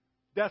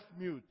 Deaf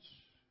mutes,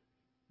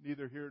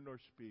 neither hear nor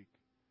speak.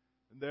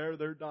 And there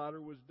their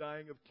daughter was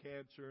dying of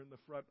cancer in the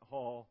front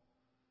hall.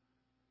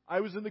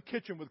 I was in the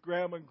kitchen with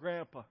Grandma and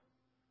Grandpa.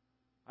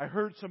 I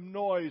heard some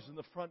noise in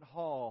the front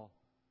hall.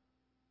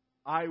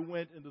 I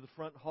went into the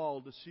front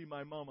hall to see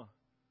my mama.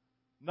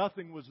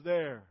 Nothing was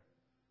there.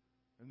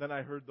 And then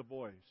I heard the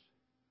voice.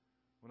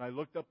 When I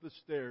looked up the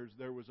stairs,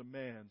 there was a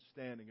man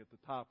standing at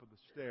the top of the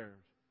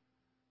stairs.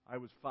 I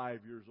was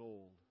 5 years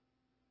old.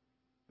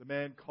 The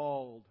man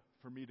called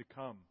for me to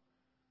come.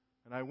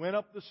 And I went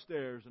up the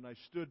stairs and I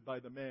stood by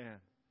the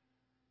man.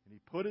 And he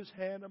put his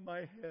hand on my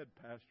head,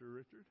 Pastor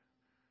Richard.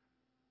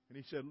 And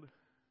he said,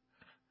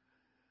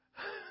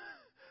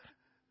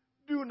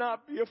 "Do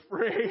not be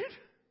afraid.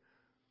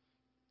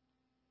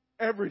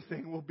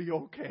 Everything will be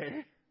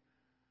okay."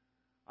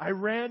 I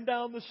ran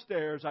down the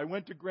stairs. I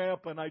went to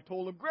Grandpa and I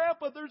told him,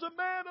 "Grandpa, there's a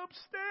man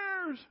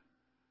upstairs."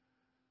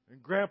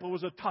 And Grandpa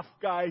was a tough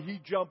guy. He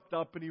jumped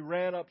up and he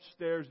ran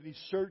upstairs and he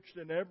searched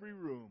in every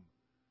room.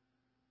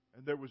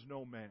 And there was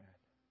no man.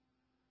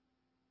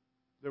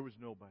 There was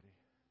nobody.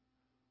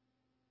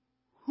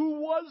 Who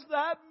was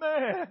that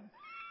man?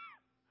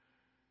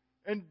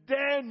 And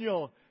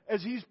Daniel,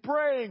 as he's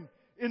praying,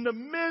 in the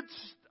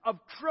midst of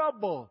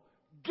trouble,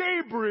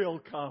 Gabriel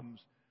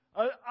comes,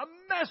 a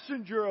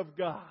messenger of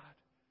God,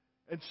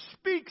 and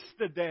speaks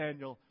to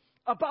Daniel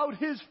about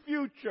his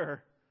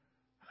future.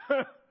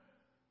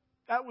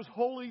 That was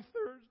Holy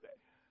Thursday,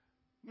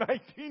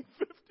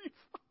 1955.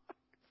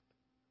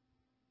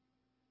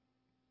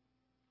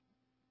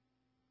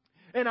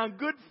 And on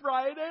Good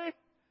Friday,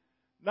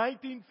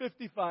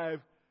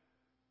 1955,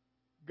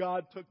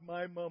 God took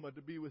my mama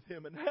to be with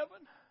Him in heaven.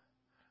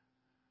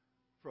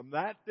 From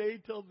that day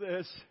till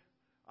this,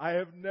 I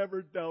have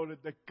never doubted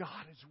that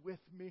God is with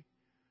me.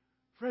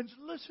 Friends,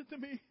 listen to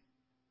me.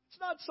 It's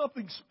not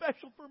something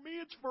special for me.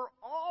 It's for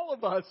all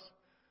of us.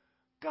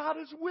 God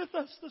is with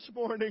us this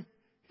morning.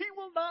 He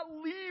will not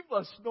leave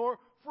us nor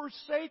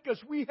forsake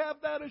us. We have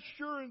that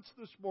assurance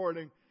this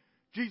morning.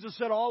 Jesus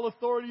said, all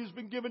authority has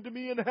been given to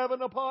me in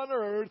heaven upon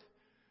earth,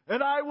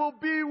 and I will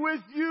be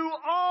with you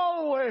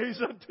always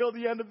until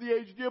the end of the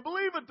age. Do you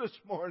believe it this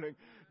morning?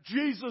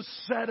 Jesus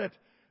said it,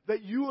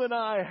 that you and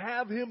I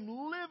have Him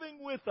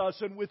living with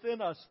us and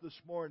within us this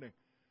morning.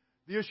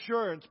 The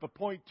assurance, but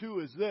point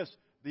 2 is this,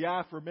 the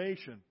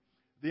affirmation.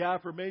 The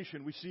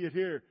affirmation, we see it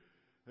here.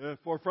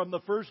 For from the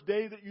first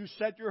day that you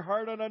set your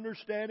heart on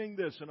understanding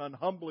this and on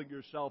humbling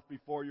yourself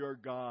before your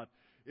God.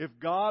 If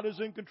God is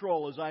in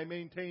control, as I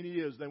maintain He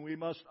is, then we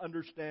must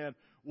understand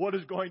what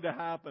is going to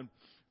happen.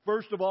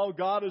 First of all,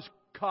 God has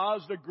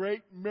caused a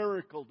great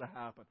miracle to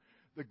happen.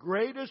 The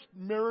greatest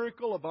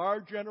miracle of our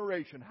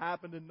generation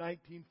happened in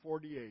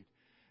 1948.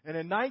 And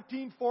in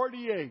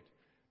 1948,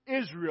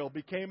 Israel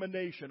became a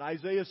nation.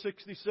 Isaiah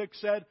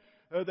 66 said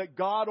that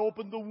God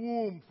opened the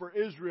womb for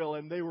Israel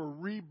and they were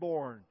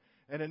reborn.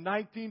 And in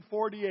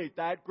 1948,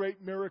 that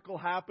great miracle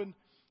happened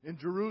in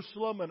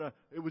Jerusalem, and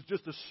it was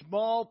just a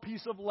small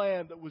piece of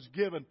land that was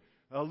given,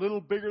 a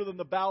little bigger than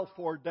the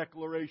Balfour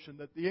Declaration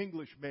that the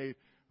English made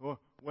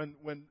when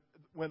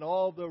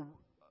all the,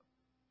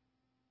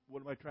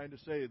 what am I trying to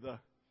say,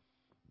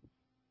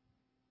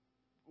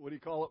 what do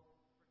you call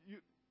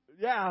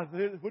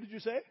it? What did you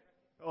say?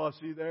 Oh,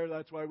 see there,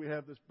 that's why we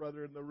have this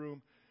brother in the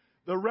room.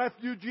 The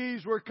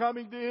refugees were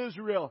coming to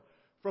Israel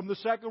from the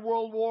Second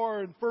World War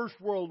and First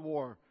World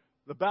War.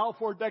 The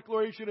Balfour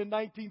Declaration in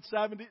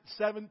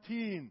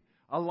 1917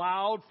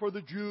 allowed for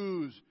the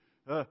Jews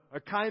a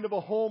kind of a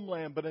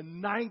homeland. But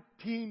in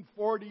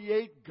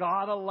 1948,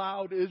 God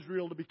allowed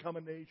Israel to become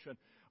a nation.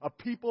 A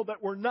people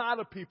that were not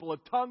a people. A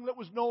tongue that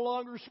was no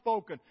longer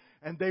spoken.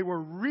 And they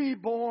were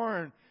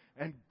reborn.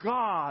 And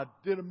God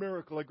did a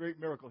miracle, a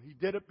great miracle. He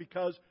did it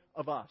because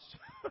of us.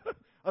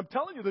 I'm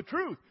telling you the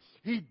truth.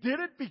 He did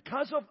it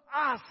because of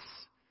us.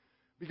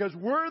 Because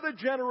we're the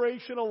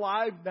generation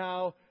alive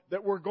now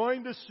that we're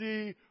going to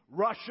see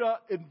Russia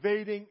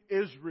invading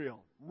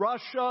Israel.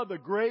 Russia, the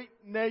great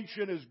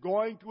nation, is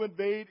going to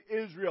invade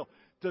Israel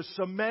to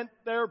cement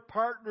their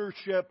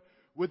partnership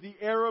with the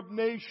Arab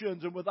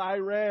nations and with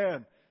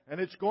Iran.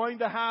 And it's going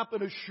to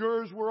happen as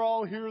sure as we're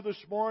all here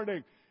this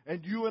morning.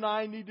 And you and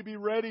I need to be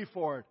ready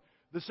for it.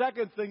 The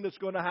second thing that's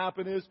going to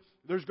happen is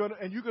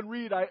and you can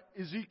read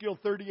Ezekiel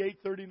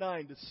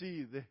 38:39 to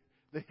see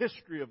the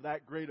history of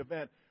that great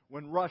event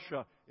when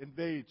Russia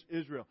invades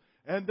Israel.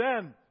 And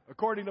then,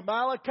 according to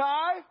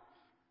Malachi,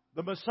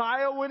 the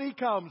Messiah, when He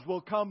comes, will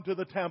come to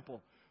the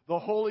temple, the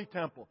holy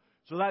temple.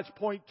 So that's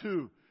point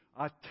 2.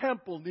 A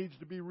temple needs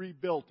to be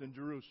rebuilt in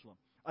Jerusalem.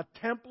 A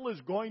temple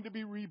is going to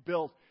be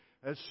rebuilt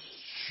as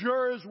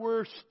sure as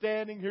we're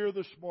standing here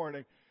this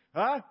morning.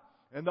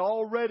 And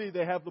already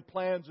they have the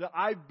plans.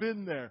 I've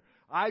been there.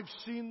 I've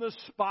seen the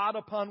spot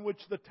upon which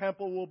the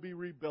temple will be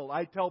rebuilt.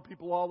 I tell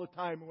people all the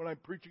time when I'm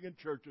preaching in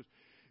churches,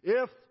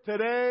 if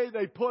today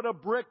they put a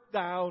brick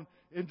down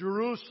in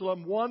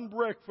Jerusalem, one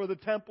brick for the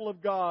temple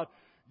of God,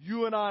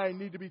 you and I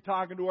need to be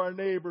talking to our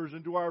neighbors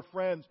and to our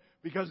friends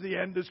because the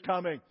end is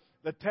coming.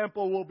 The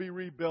temple will be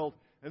rebuilt.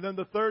 And then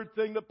the third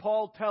thing that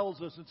Paul tells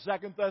us in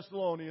 2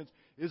 Thessalonians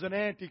is an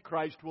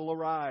Antichrist will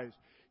arise.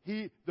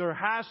 There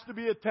has to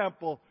be a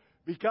temple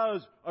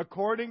because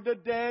according to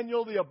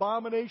Daniel, the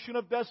abomination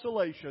of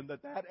desolation,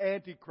 that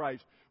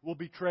Antichrist will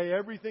betray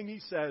everything he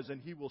says,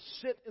 and he will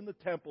sit in the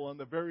temple on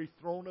the very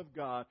throne of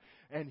God,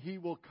 and he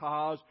will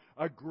cause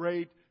a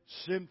great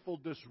sinful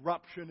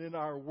disruption in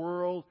our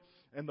world,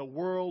 and the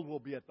world will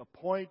be at the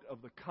point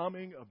of the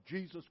coming of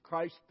Jesus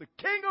Christ, the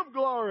King of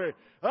glory.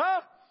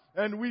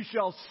 And we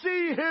shall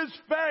see His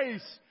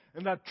face,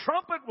 and the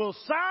trumpet will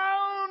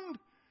sound,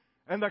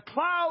 and the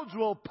clouds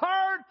will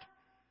part,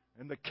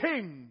 and the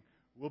King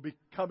will be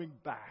coming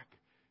back.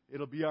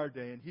 It'll be our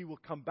day, and He will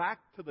come back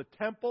to the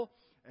temple,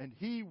 and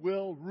He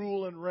will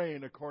rule and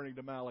reign according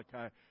to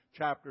Malachi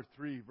chapter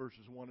 3,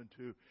 verses 1 and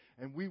 2.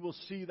 And we will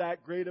see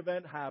that great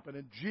event happen.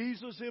 And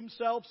Jesus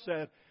Himself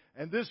said,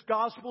 and this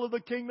gospel of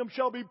the kingdom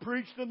shall be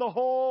preached in the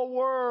whole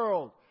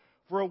world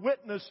for a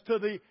witness to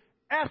the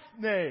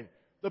ethne,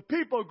 the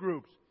people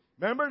groups.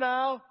 Remember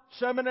now,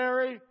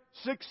 seminary,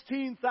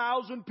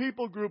 16,000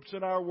 people groups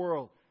in our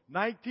world.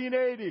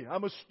 1980,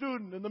 I'm a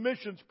student in the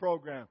missions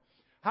program.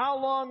 How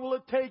long will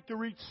it take to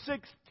reach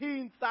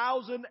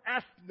 16,000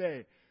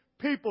 ethne,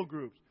 people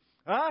groups?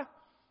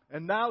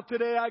 And now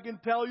today I can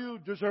tell you,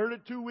 just heard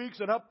it 2 weeks,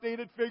 an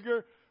updated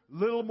figure,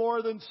 little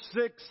more than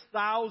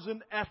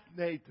 6,000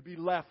 ethne to be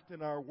left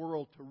in our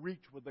world to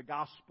reach with the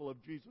gospel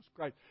of Jesus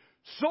Christ.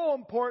 So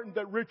important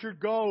that Richard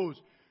goes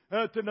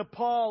to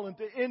Nepal and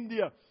to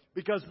India,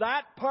 because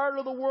that part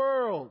of the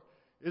world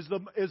is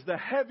the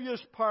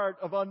heaviest part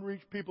of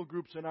unreached people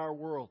groups in our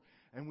world.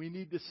 And we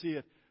need to see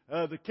it.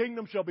 The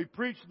kingdom shall be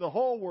preached in the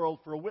whole world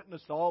for a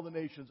witness to all the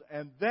nations,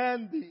 and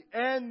then the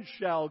end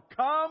shall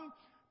come.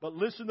 But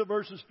listen to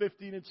verses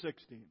 15 and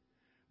 16.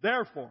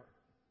 Therefore,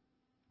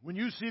 when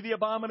you see the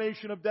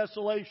abomination of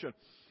desolation,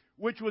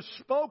 which was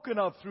spoken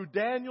of through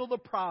Daniel the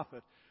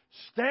prophet,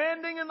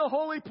 standing in the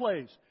holy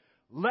place,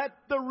 let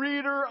the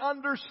reader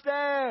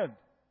understand.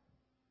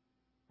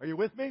 Are you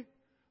with me?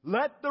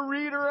 Let the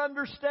reader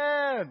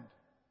understand.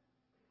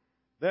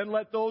 Then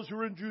let those who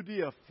are in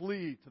Judea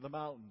flee to the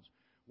mountains.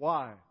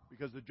 Why?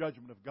 Because the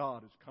judgment of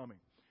God is coming.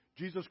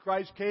 Jesus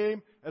Christ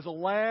came as a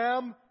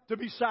lamb to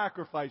be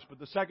sacrificed, but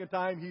the second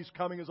time He's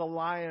coming as a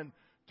lion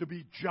to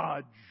be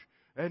judged.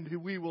 And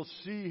we will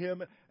see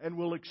Him and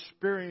will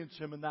experience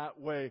Him in that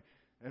way.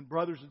 And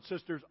brothers and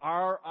sisters,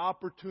 our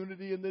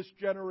opportunity in this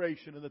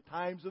generation, in the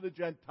times of the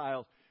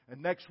Gentiles,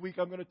 and next week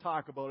I'm going to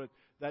talk about it,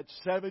 that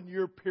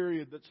 7-year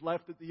period that's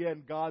left at the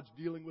end, God's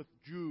dealing with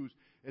Jews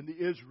and the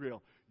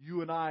Israel.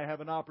 You and I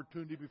have an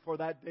opportunity before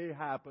that day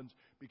happens,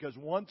 because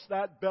once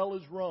that bell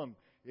is rung,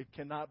 it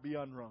cannot be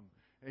unrung.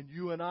 And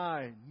you and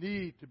I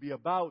need to be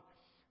about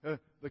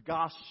the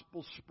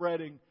gospel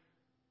spreading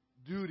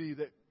duty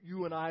that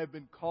you and I have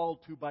been called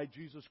to by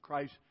Jesus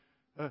Christ.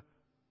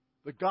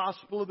 The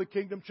gospel of the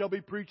kingdom shall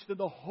be preached in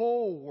the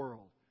whole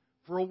world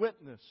for a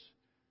witness.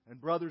 And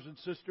brothers and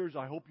sisters,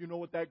 I hope you know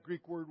what that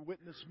Greek word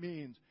witness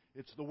means.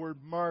 It's the word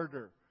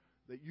martyr.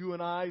 That you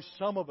and I,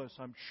 some of us,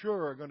 I'm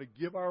sure, are going to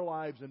give our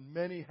lives, and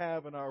many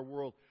have in our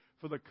world,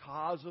 for the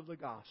cause of the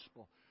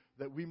gospel.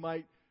 That we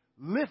might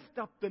lift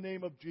up the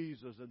name of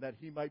Jesus and that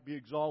He might be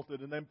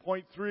exalted. And then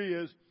point 3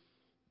 is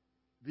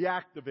the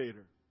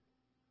activator.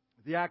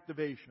 The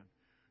activation.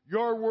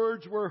 Your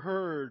words were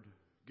heard,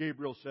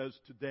 Gabriel says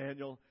to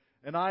Daniel,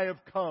 and I have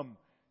come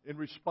in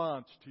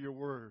response to your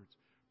words.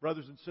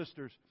 Brothers and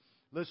sisters,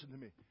 listen to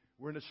me.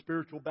 We're in a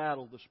spiritual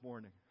battle this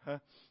morning.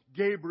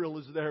 Gabriel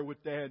is there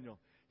with Daniel.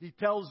 He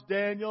tells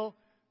Daniel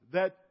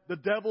that the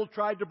devil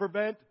tried to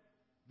prevent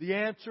the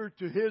answer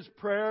to his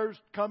prayers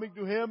coming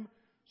to him,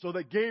 so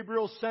that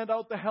Gabriel sent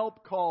out the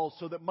help call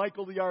so that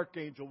Michael the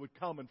archangel would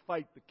come and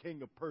fight the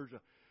king of Persia.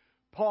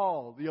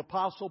 Paul, the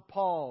apostle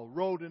Paul,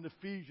 wrote in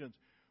Ephesians,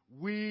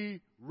 we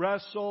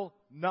wrestle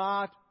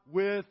not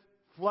with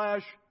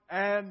flesh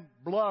and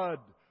blood.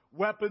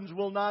 Weapons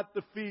will not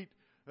defeat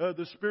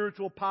the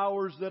spiritual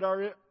powers that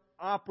are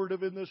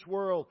operative in this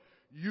world.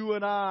 You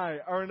and I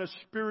are in a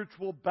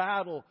spiritual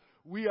battle.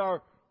 We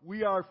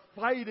are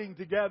fighting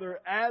together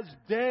as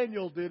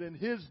Daniel did in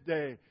his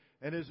day.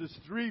 And as his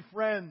 3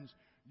 friends,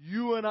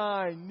 you and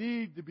I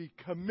need to be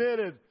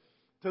committed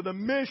to the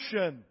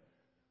mission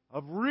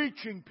of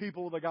reaching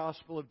people with the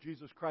gospel of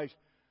Jesus Christ.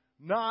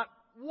 Not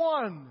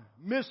one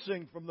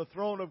missing from the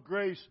throne of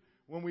grace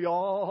when we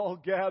all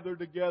gather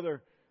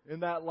together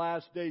in that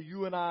last day.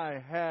 You and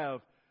I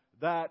have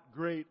that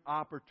great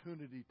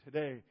opportunity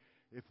today.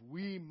 If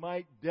we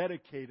might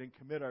dedicate and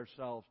commit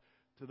ourselves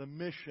to the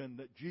mission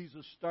that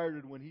Jesus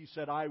started when He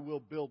said, I will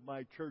build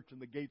my church and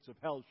the gates of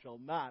hell shall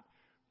not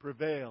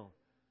prevail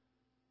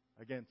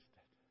against it.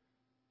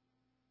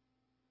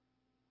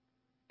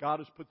 God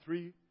has put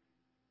 3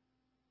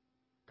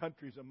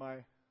 countries in my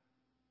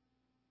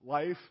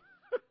life.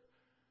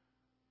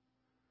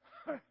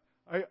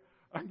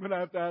 I'm going to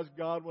have to ask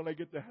God when I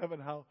get to heaven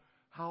how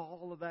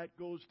all of that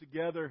goes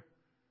together.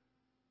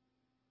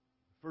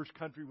 The first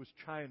country was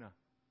China.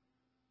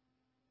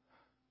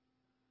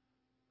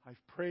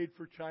 I've prayed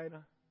for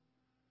China.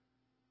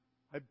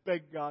 I've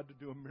begged God to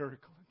do a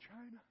miracle in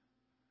China.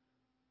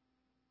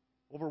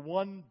 Over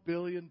 1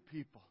 billion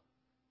people.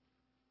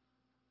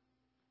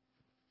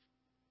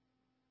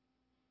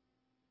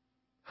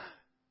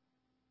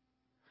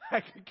 I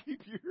could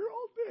keep you here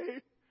all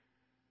day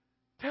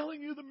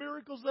telling you the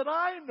miracles that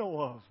I know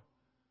of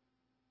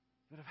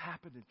that have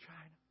happened in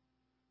China.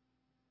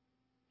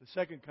 The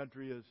second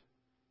country is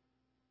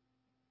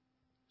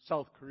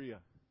South Korea.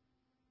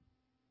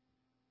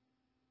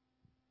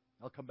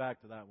 I'll come back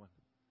to that one.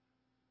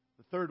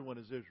 The third one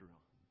is Israel.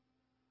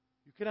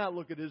 You cannot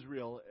look at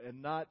Israel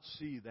and not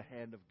see the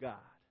hand of God.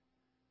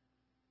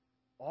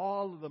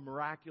 All of the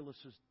miraculous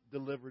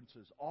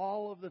deliverances,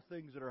 all of the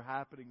things that are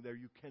happening there,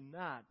 you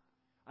cannot.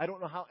 I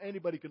don't know how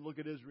anybody can look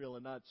at Israel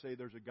and not say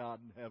there's a God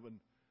in heaven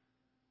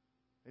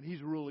and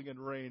He's ruling and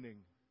reigning.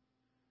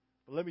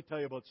 But let me tell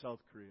you about South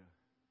Korea.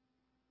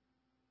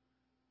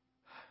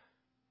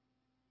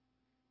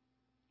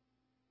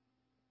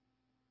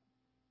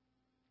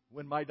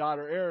 When my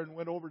daughter Erin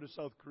went over to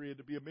South Korea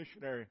to be a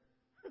missionary,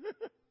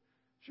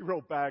 she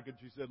wrote back and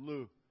she said,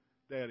 Lou,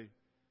 Daddy,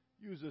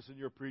 use this in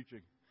your preaching.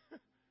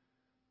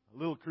 A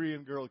little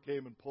Korean girl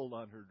came and pulled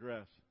on her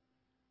dress.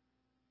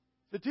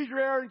 Said, Teacher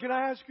Erin, can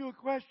I ask you a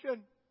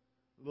question?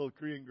 The little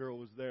Korean girl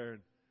was there,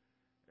 and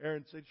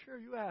Erin said, sure,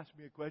 you ask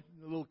me a question.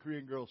 The little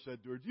Korean girl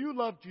said to her, do you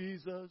love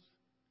Jesus?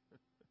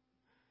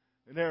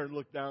 And Erin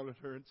looked down at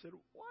her and said,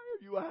 why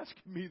are you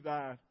asking me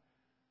that?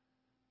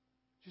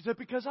 She said,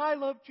 because I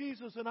love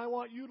Jesus and I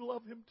want you to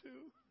love Him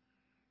too.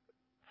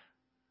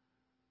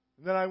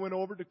 And then I went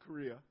over to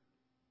Korea.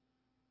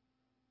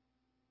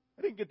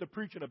 I didn't get to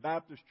preach in a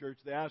Baptist church.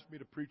 They asked me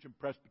to preach in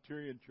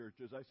Presbyterian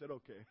churches. I said,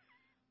 okay.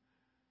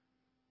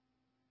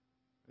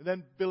 And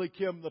then Billy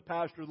Kim, the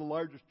pastor of the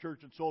largest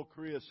church in Seoul,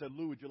 Korea, said,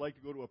 Lou, would you like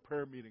to go to a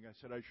prayer meeting? I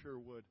said, I sure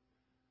would.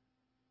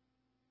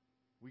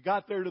 We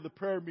got there to the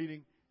prayer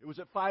meeting. It was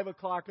at 5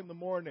 o'clock in the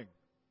morning.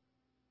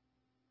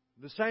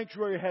 The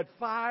sanctuary had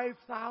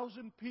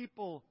 5,000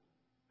 people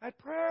at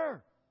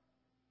prayer.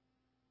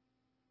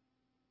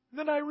 And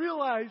then I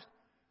realized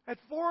at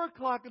 4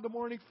 o'clock in the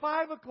morning,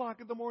 5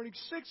 o'clock in the morning,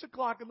 6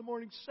 o'clock in the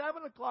morning,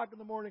 7 o'clock in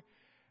the morning,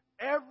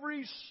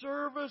 every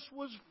service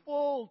was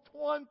full.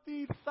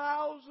 20,000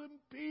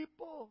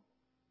 people.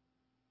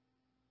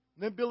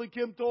 And then Billy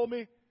Kim told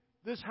me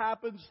this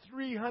happens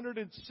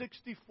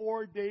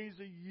 364 days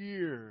a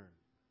year.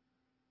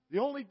 The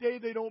only day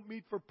they don't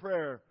meet for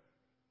prayer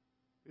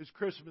is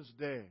Christmas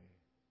Day.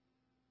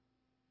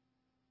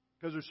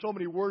 Because there's so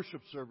many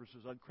worship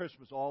services on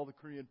Christmas, all the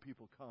Korean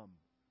people come.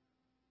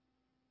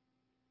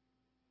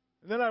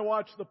 And then I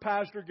watched the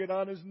pastor get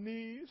on his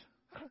knees,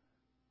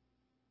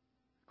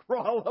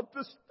 crawl up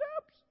the steps.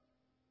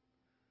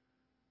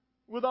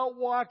 Without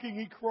walking,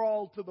 he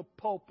crawled to the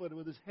pulpit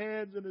with his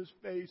hands in his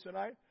face. And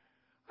I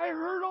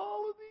heard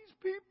all of these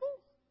people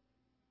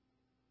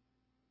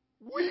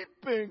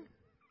weeping.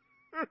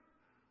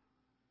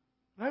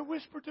 And I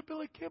whispered to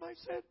Billy Kim, I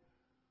said,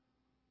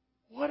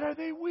 what are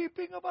they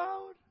weeping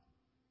about?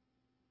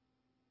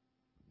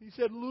 He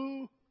said,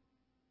 Lou,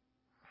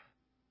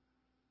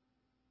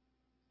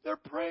 they're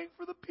praying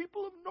for the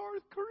people of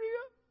North Korea.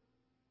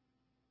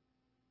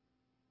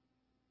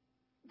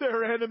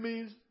 Their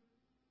enemies,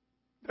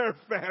 their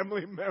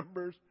family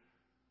members,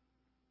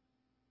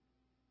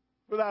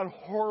 for that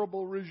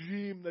horrible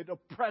regime that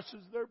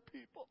oppresses their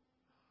people.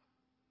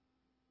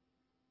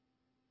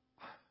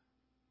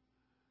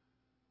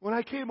 When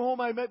I came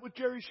home, I met with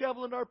Jerry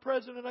Shevlin, our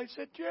president. I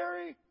said,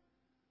 Jerry,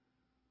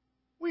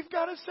 we've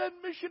got to send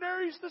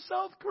missionaries to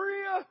South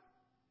Korea.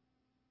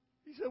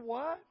 He said,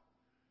 what?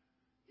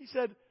 He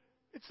said,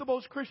 it's the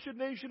most Christian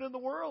nation in the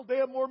world. They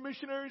have more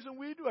missionaries than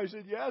we do. I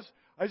said, yes.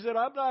 I said,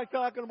 I'm not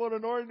talking about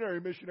an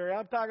ordinary missionary.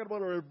 I'm talking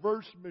about a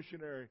reverse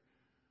missionary.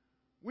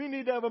 We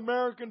need to have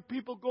American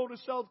people go to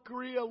South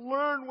Korea,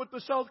 learn what the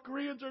South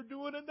Koreans are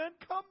doing, and then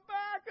come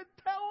back and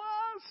tell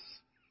us.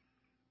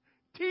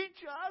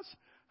 Teach us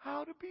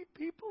how to be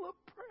people of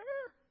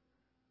prayer.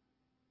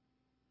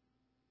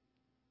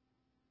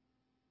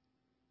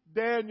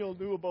 Daniel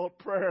knew about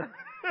prayer.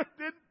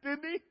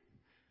 Didn't he?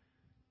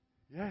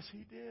 Yes, he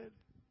did.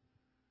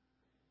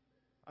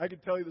 I can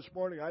tell you this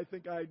morning, I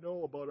think I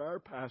know about our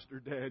pastor,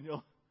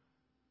 Daniel.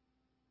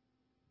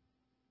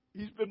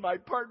 He's been my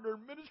partner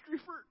in ministry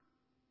for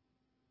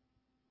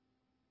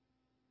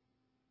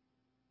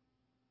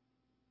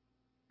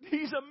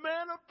he's a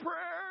man of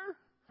prayer.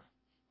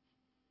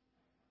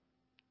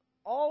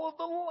 All of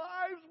the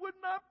lives would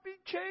not be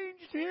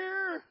changed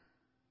here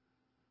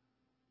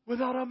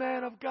without a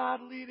man of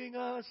God leading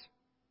us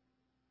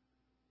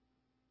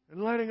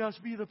and letting us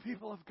be the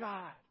people of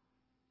God.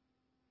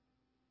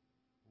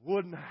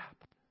 Wouldn't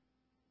happen.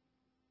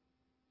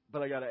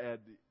 But I got to add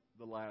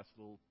the last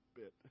little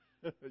bit.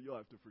 You'll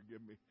have to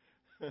forgive me.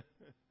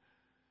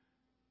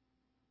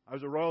 I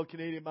was a Royal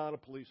Canadian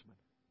Mounted Policeman.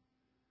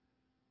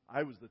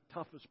 I was the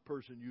toughest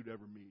person you'd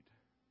ever meet.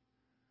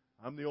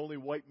 I'm the only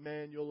white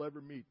man you'll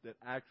ever meet that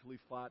actually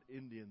fought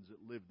Indians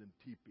that lived in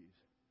teepees.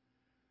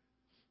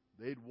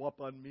 They'd whoop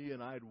on me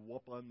and I'd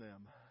whoop on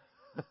them.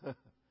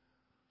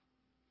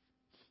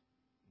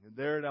 And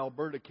there in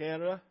Alberta,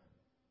 Canada,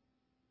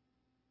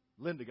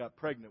 Linda got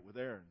pregnant with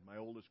Aaron, my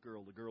oldest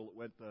girl, the girl that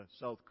went to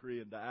South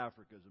Korea and to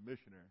Africa as a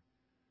missionary.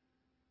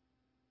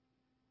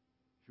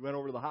 She went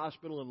over to the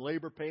hospital in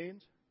labor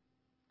pains.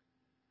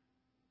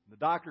 The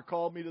doctor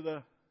called me to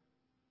the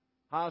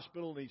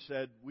hospital and he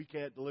said, we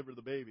can't deliver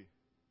the baby.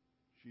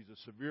 She's a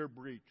severe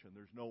breach and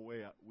there's no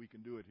way we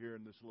can do it here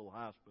in this little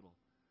hospital.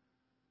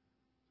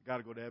 We've got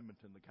to go to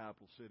Edmonton, the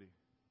capital city.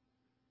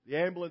 The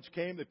ambulance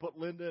came. They put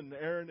Linda and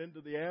Aaron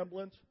into the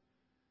ambulance.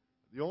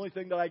 The only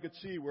thing that I could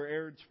see were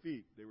Aaron's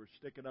feet. They were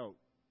sticking out.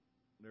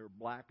 They were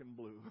black and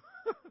blue.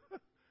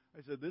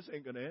 I said, this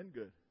ain't going to end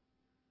good.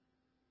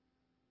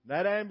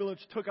 That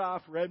ambulance took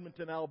off for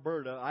Edmonton,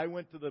 Alberta. I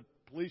went to the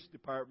police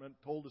department,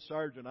 told the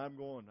sergeant, I'm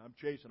going, I'm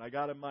chasing. I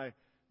got in my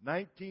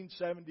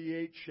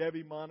 1978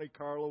 Chevy Monte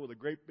Carlo with a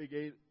great big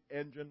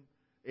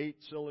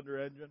 8-cylinder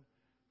engine,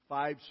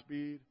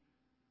 5-speed.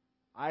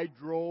 I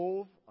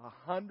drove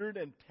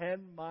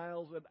 110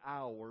 miles an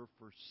hour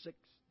for 60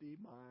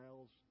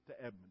 miles to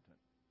Edmonton.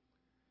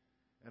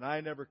 And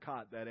I never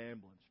caught that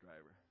ambulance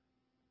driver.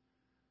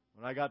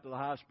 When I got to the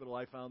hospital,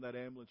 I found that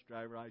ambulance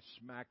driver. I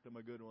smacked him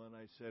a good one.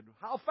 I said,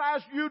 how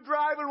fast are you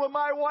driving with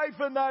my wife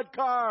in that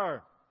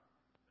car?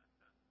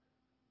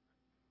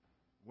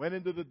 Went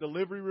into the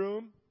delivery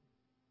room.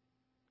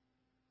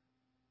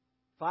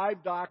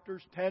 5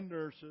 doctors, 10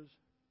 nurses.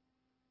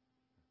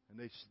 And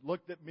they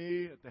looked at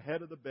me at the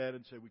head of the bed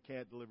and said, we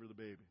can't deliver the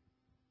baby.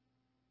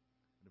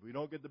 And if we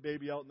don't get the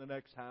baby out in the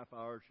next half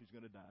hour, she's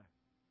going to die.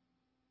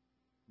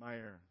 My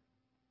Aaron.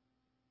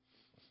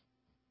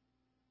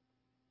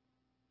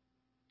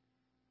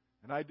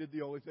 And I did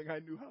the only thing I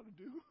knew how to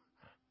do.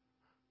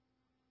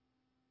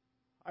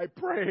 I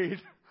prayed.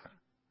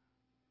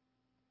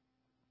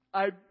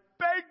 I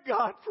begged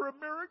God for a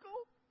miracle.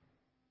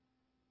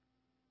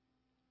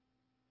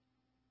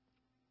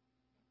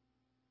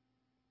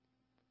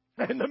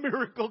 And the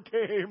miracle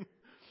came.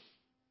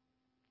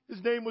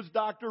 His name was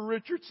Dr.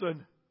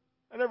 Richardson.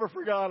 I never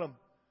forgot him.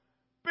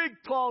 Big,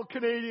 tall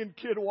Canadian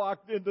kid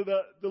walked into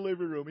the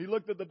delivery room. He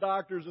looked at the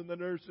doctors and the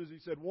nurses. He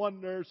said, "One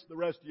nurse, the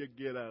rest of you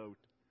get out.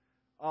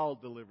 I'll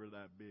deliver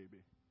that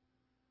baby."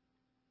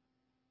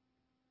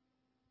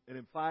 And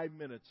in 5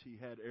 minutes, he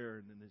had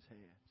Aaron in his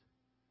hands.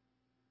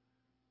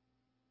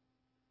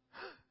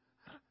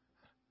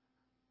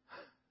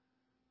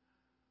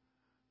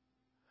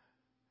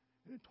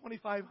 And in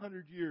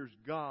 2,500 years,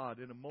 God,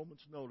 in a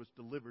moment's notice,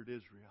 delivered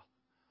Israel.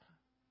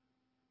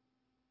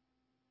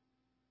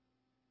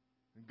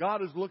 And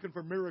God is looking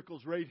for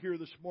miracles right here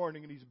this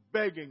morning, and He's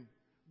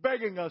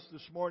begging us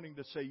this morning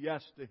to say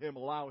yes to Him,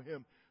 allow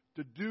Him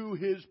to do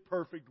His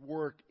perfect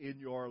work in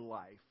your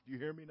life. Do you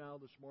hear me now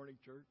this morning,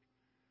 church?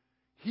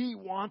 He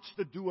wants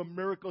to do a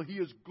miracle. He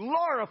is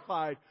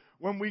glorified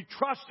when we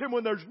trust Him,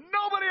 when there's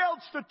nobody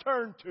else to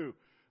turn to.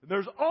 And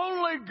there's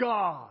only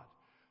God.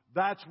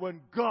 That's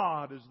when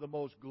God is the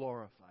most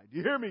glorified. Do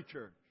you hear me,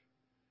 church?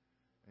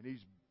 And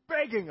He's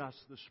begging us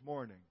this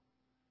morning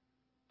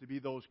to be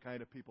those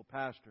kind of people.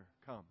 Pastor,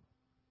 come.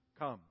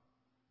 Come.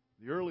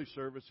 The early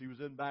service, he was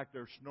in back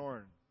there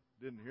snoring.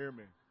 Didn't hear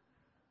me.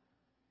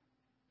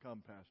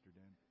 Come, Pastor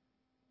Dan.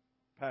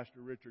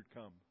 Pastor Richard,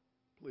 come.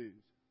 Please.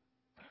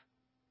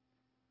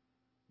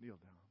 Kneel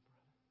down,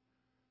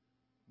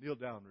 brother. Kneel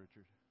down,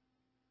 Richard.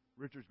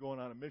 Richard's going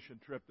on a mission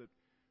trip that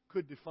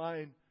could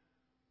define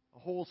a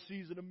whole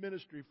season of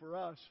ministry for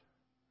us.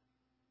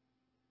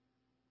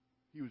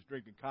 He was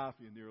drinking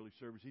coffee in the early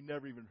service. He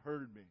never even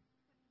heard me.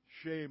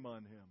 Shame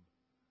on him.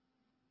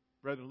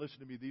 Brethren, listen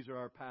to me. These are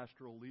our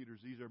pastoral leaders.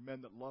 These are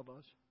men that love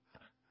us.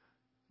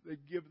 They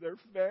give their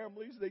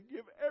families. They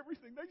give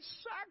everything. They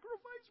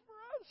sacrifice for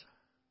us.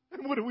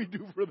 And what do we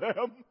do for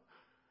them?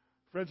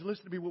 Friends,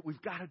 listen to me. What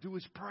we've got to do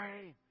is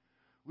pray.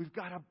 We've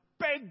got to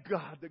beg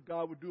God that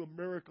God would do a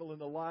miracle in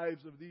the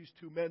lives of these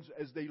two men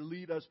as they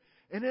lead us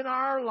and in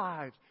our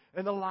lives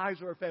and the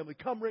lives of our family.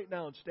 Come right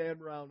now and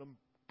stand around them.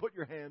 Put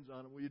your hands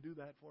on them. Will you do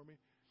that for me?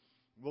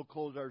 We'll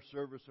close our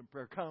service in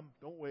prayer. Come.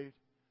 Don't wait.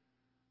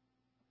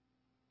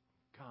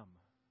 Come.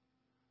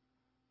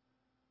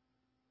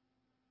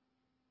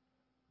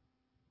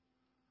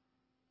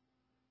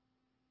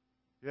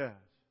 Yes.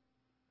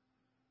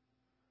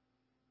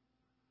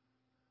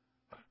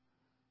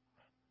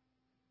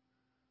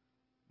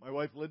 My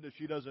wife Linda,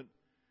 she doesn't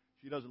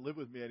live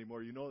with me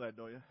anymore. You know that,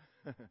 don't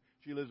you?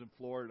 She lives in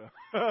Florida.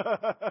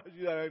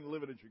 She's not even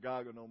living in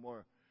Chicago no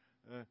more.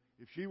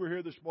 If she were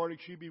here this morning,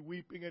 she'd be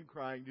weeping and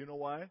crying. Do you know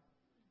why?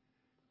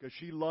 Because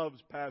she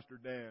loves Pastor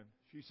Dan.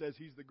 She says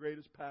he's the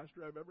greatest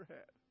pastor I've ever had.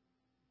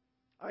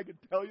 I can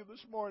tell you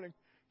this morning,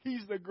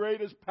 he's the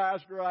greatest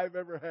pastor I've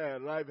ever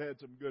had, and I've had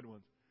some good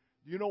ones.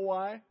 Do you know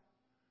why?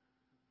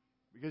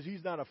 Because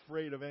he's not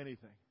afraid of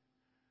anything.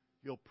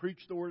 He'll preach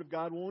the Word of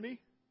God, won't he?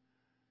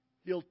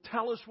 He'll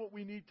tell us what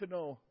we need to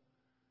know.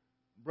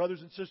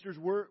 Brothers and sisters,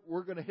 we're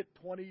going to hit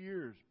 20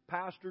 years.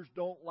 Pastors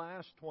don't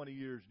last 20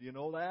 years. Do you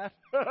know that?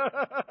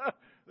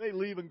 They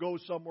leave and go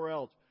somewhere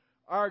else.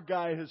 Our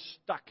guy has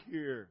stuck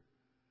here.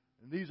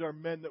 And these are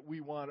men that we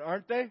want,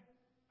 aren't they?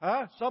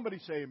 Huh? Somebody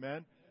say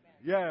amen. Amen.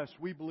 Yes,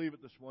 we believe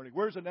it this morning.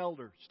 Where's an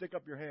elder? Stick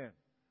up your hand.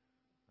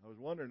 I was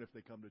wondering if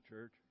they come to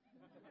church.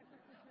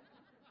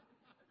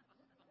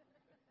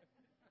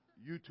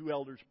 You two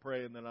elders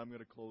pray, and then I'm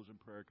going to close in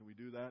prayer. Can we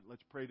do that?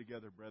 Let's pray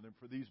together, brethren.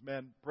 For these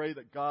men, pray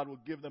that God will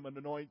give them an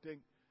anointing.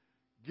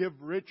 Give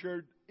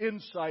Richard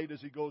insight as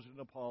he goes to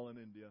Nepal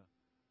and India.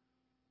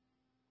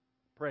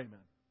 Pray, man.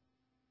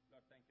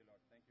 Lord, thank you,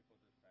 Lord. Thank you for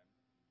this time.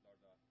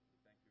 Lord, we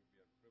thank you.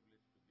 We are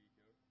privileged to be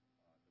here,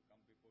 to come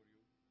before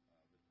you with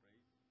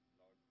praise.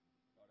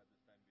 Lord, at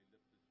this time we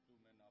lift these two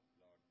men up,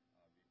 Lord.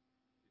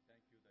 We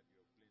thank you that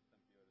you have placed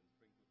them here in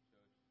Springwood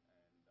Church, and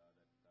that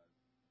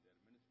they are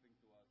ministering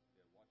to us,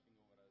 they are watching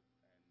over us,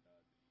 and you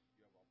have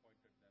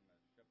appointed them as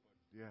shepherds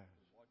Yes.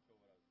 to watch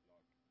over us,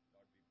 Lord.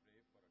 Lord, we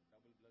pray for a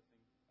double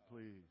blessing.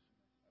 Please.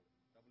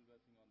 Double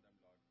blessing on them,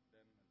 Lord,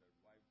 them and their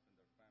wives and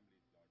their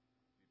families, Lord.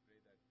 We pray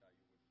that you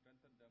would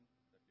strengthen them,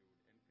 that you would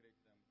encourage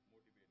them,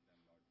 motivate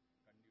them, Lord.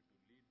 Continue to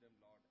lead them,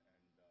 Lord,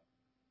 and help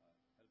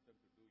them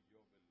to do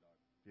your will, Lord.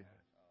 Yes.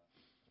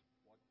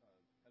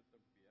 Help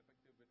them to be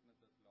effective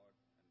witnesses, Lord,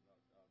 and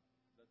Lord,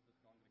 bless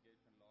this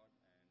congregation, Lord,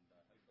 and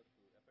help us to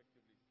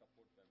effectively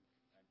support them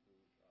and to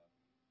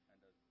and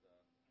as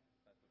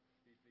Pastor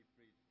Petrie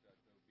preached,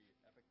 to be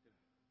effective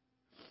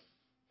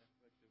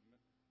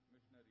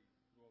missionaries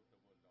throughout the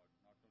world, Lord,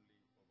 not only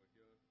over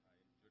here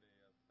in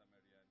Judea,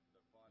 Samaria, and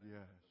the far ends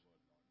Yes. of the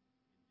world, Lord.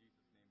 In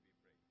Jesus' name we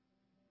pray.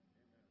 Amen.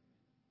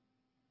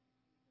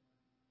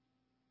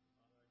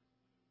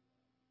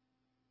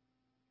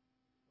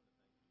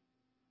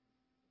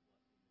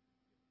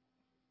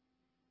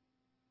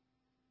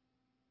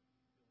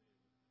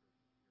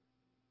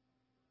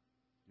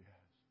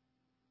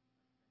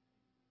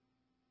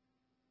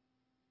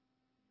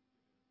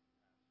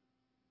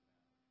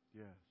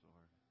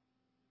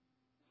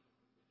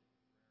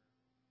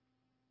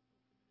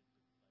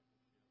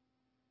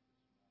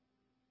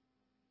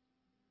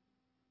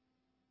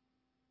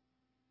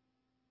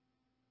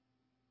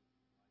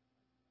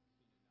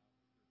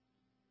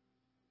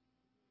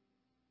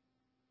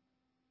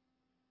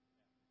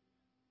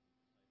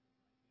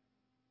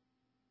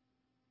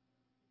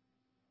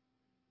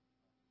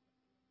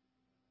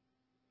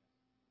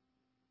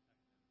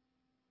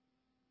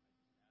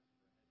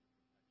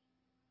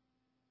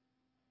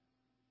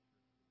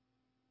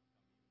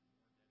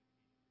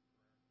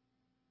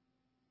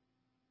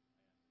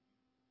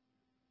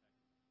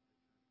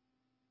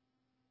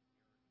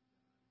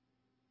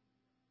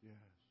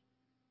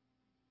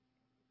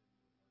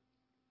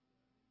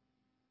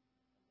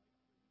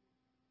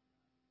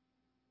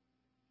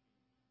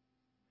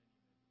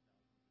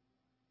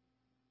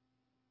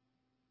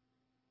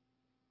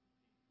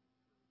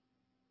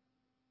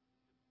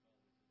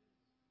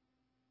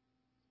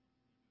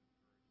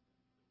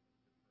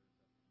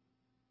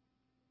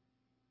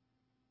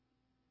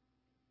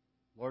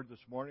 Lord,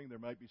 this morning there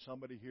might be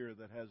somebody here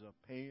that has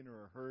a pain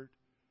or a hurt,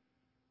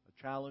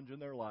 a challenge in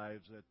their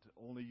lives that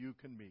only you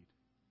can meet.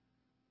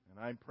 And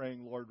I'm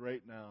praying, Lord,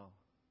 right now,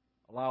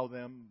 allow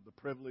them the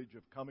privilege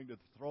of coming to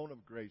the throne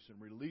of grace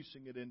and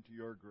releasing it into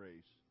your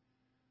grace.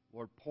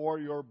 Lord, pour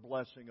your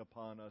blessing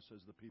upon us as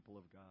the people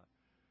of God.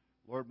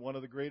 Lord, one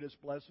of the greatest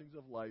blessings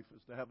of life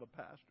is to have a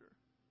pastor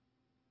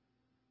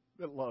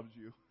that loves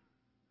you,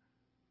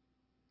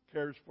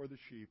 cares for the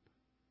sheep.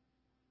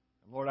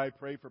 And Lord, I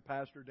pray for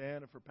Pastor Dan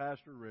and for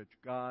Pastor Rich.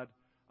 God,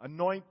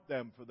 anoint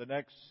them for the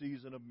next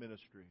season of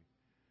ministry.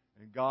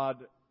 And God,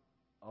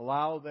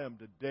 allow them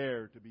to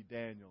dare to be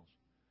Daniels.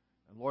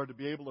 And Lord, to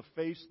be able to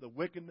face the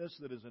wickedness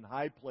that is in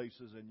high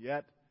places and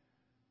yet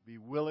be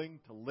willing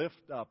to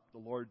lift up the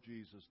Lord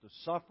Jesus, to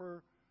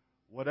suffer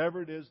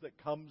whatever it is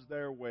that comes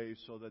their way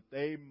so that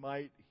they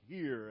might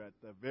hear at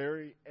the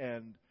very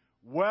end,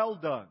 well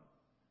done,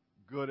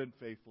 good and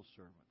faithful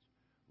servants.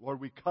 Lord,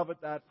 we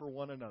covet that for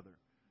one another.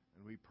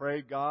 And we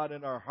pray, God,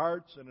 in our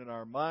hearts and in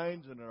our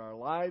minds and in our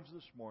lives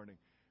this morning,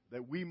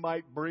 that we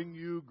might bring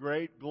you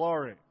great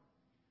glory.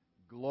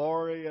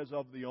 Glory as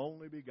of the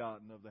only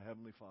begotten of the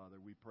Heavenly Father,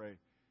 we pray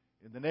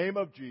in the name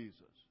of Jesus,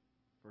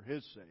 for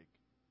His sake.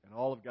 And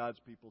all of God's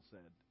people said,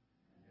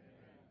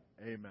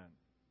 Amen. Amen.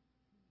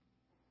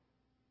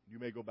 You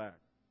may go back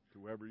to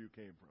wherever you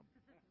came from.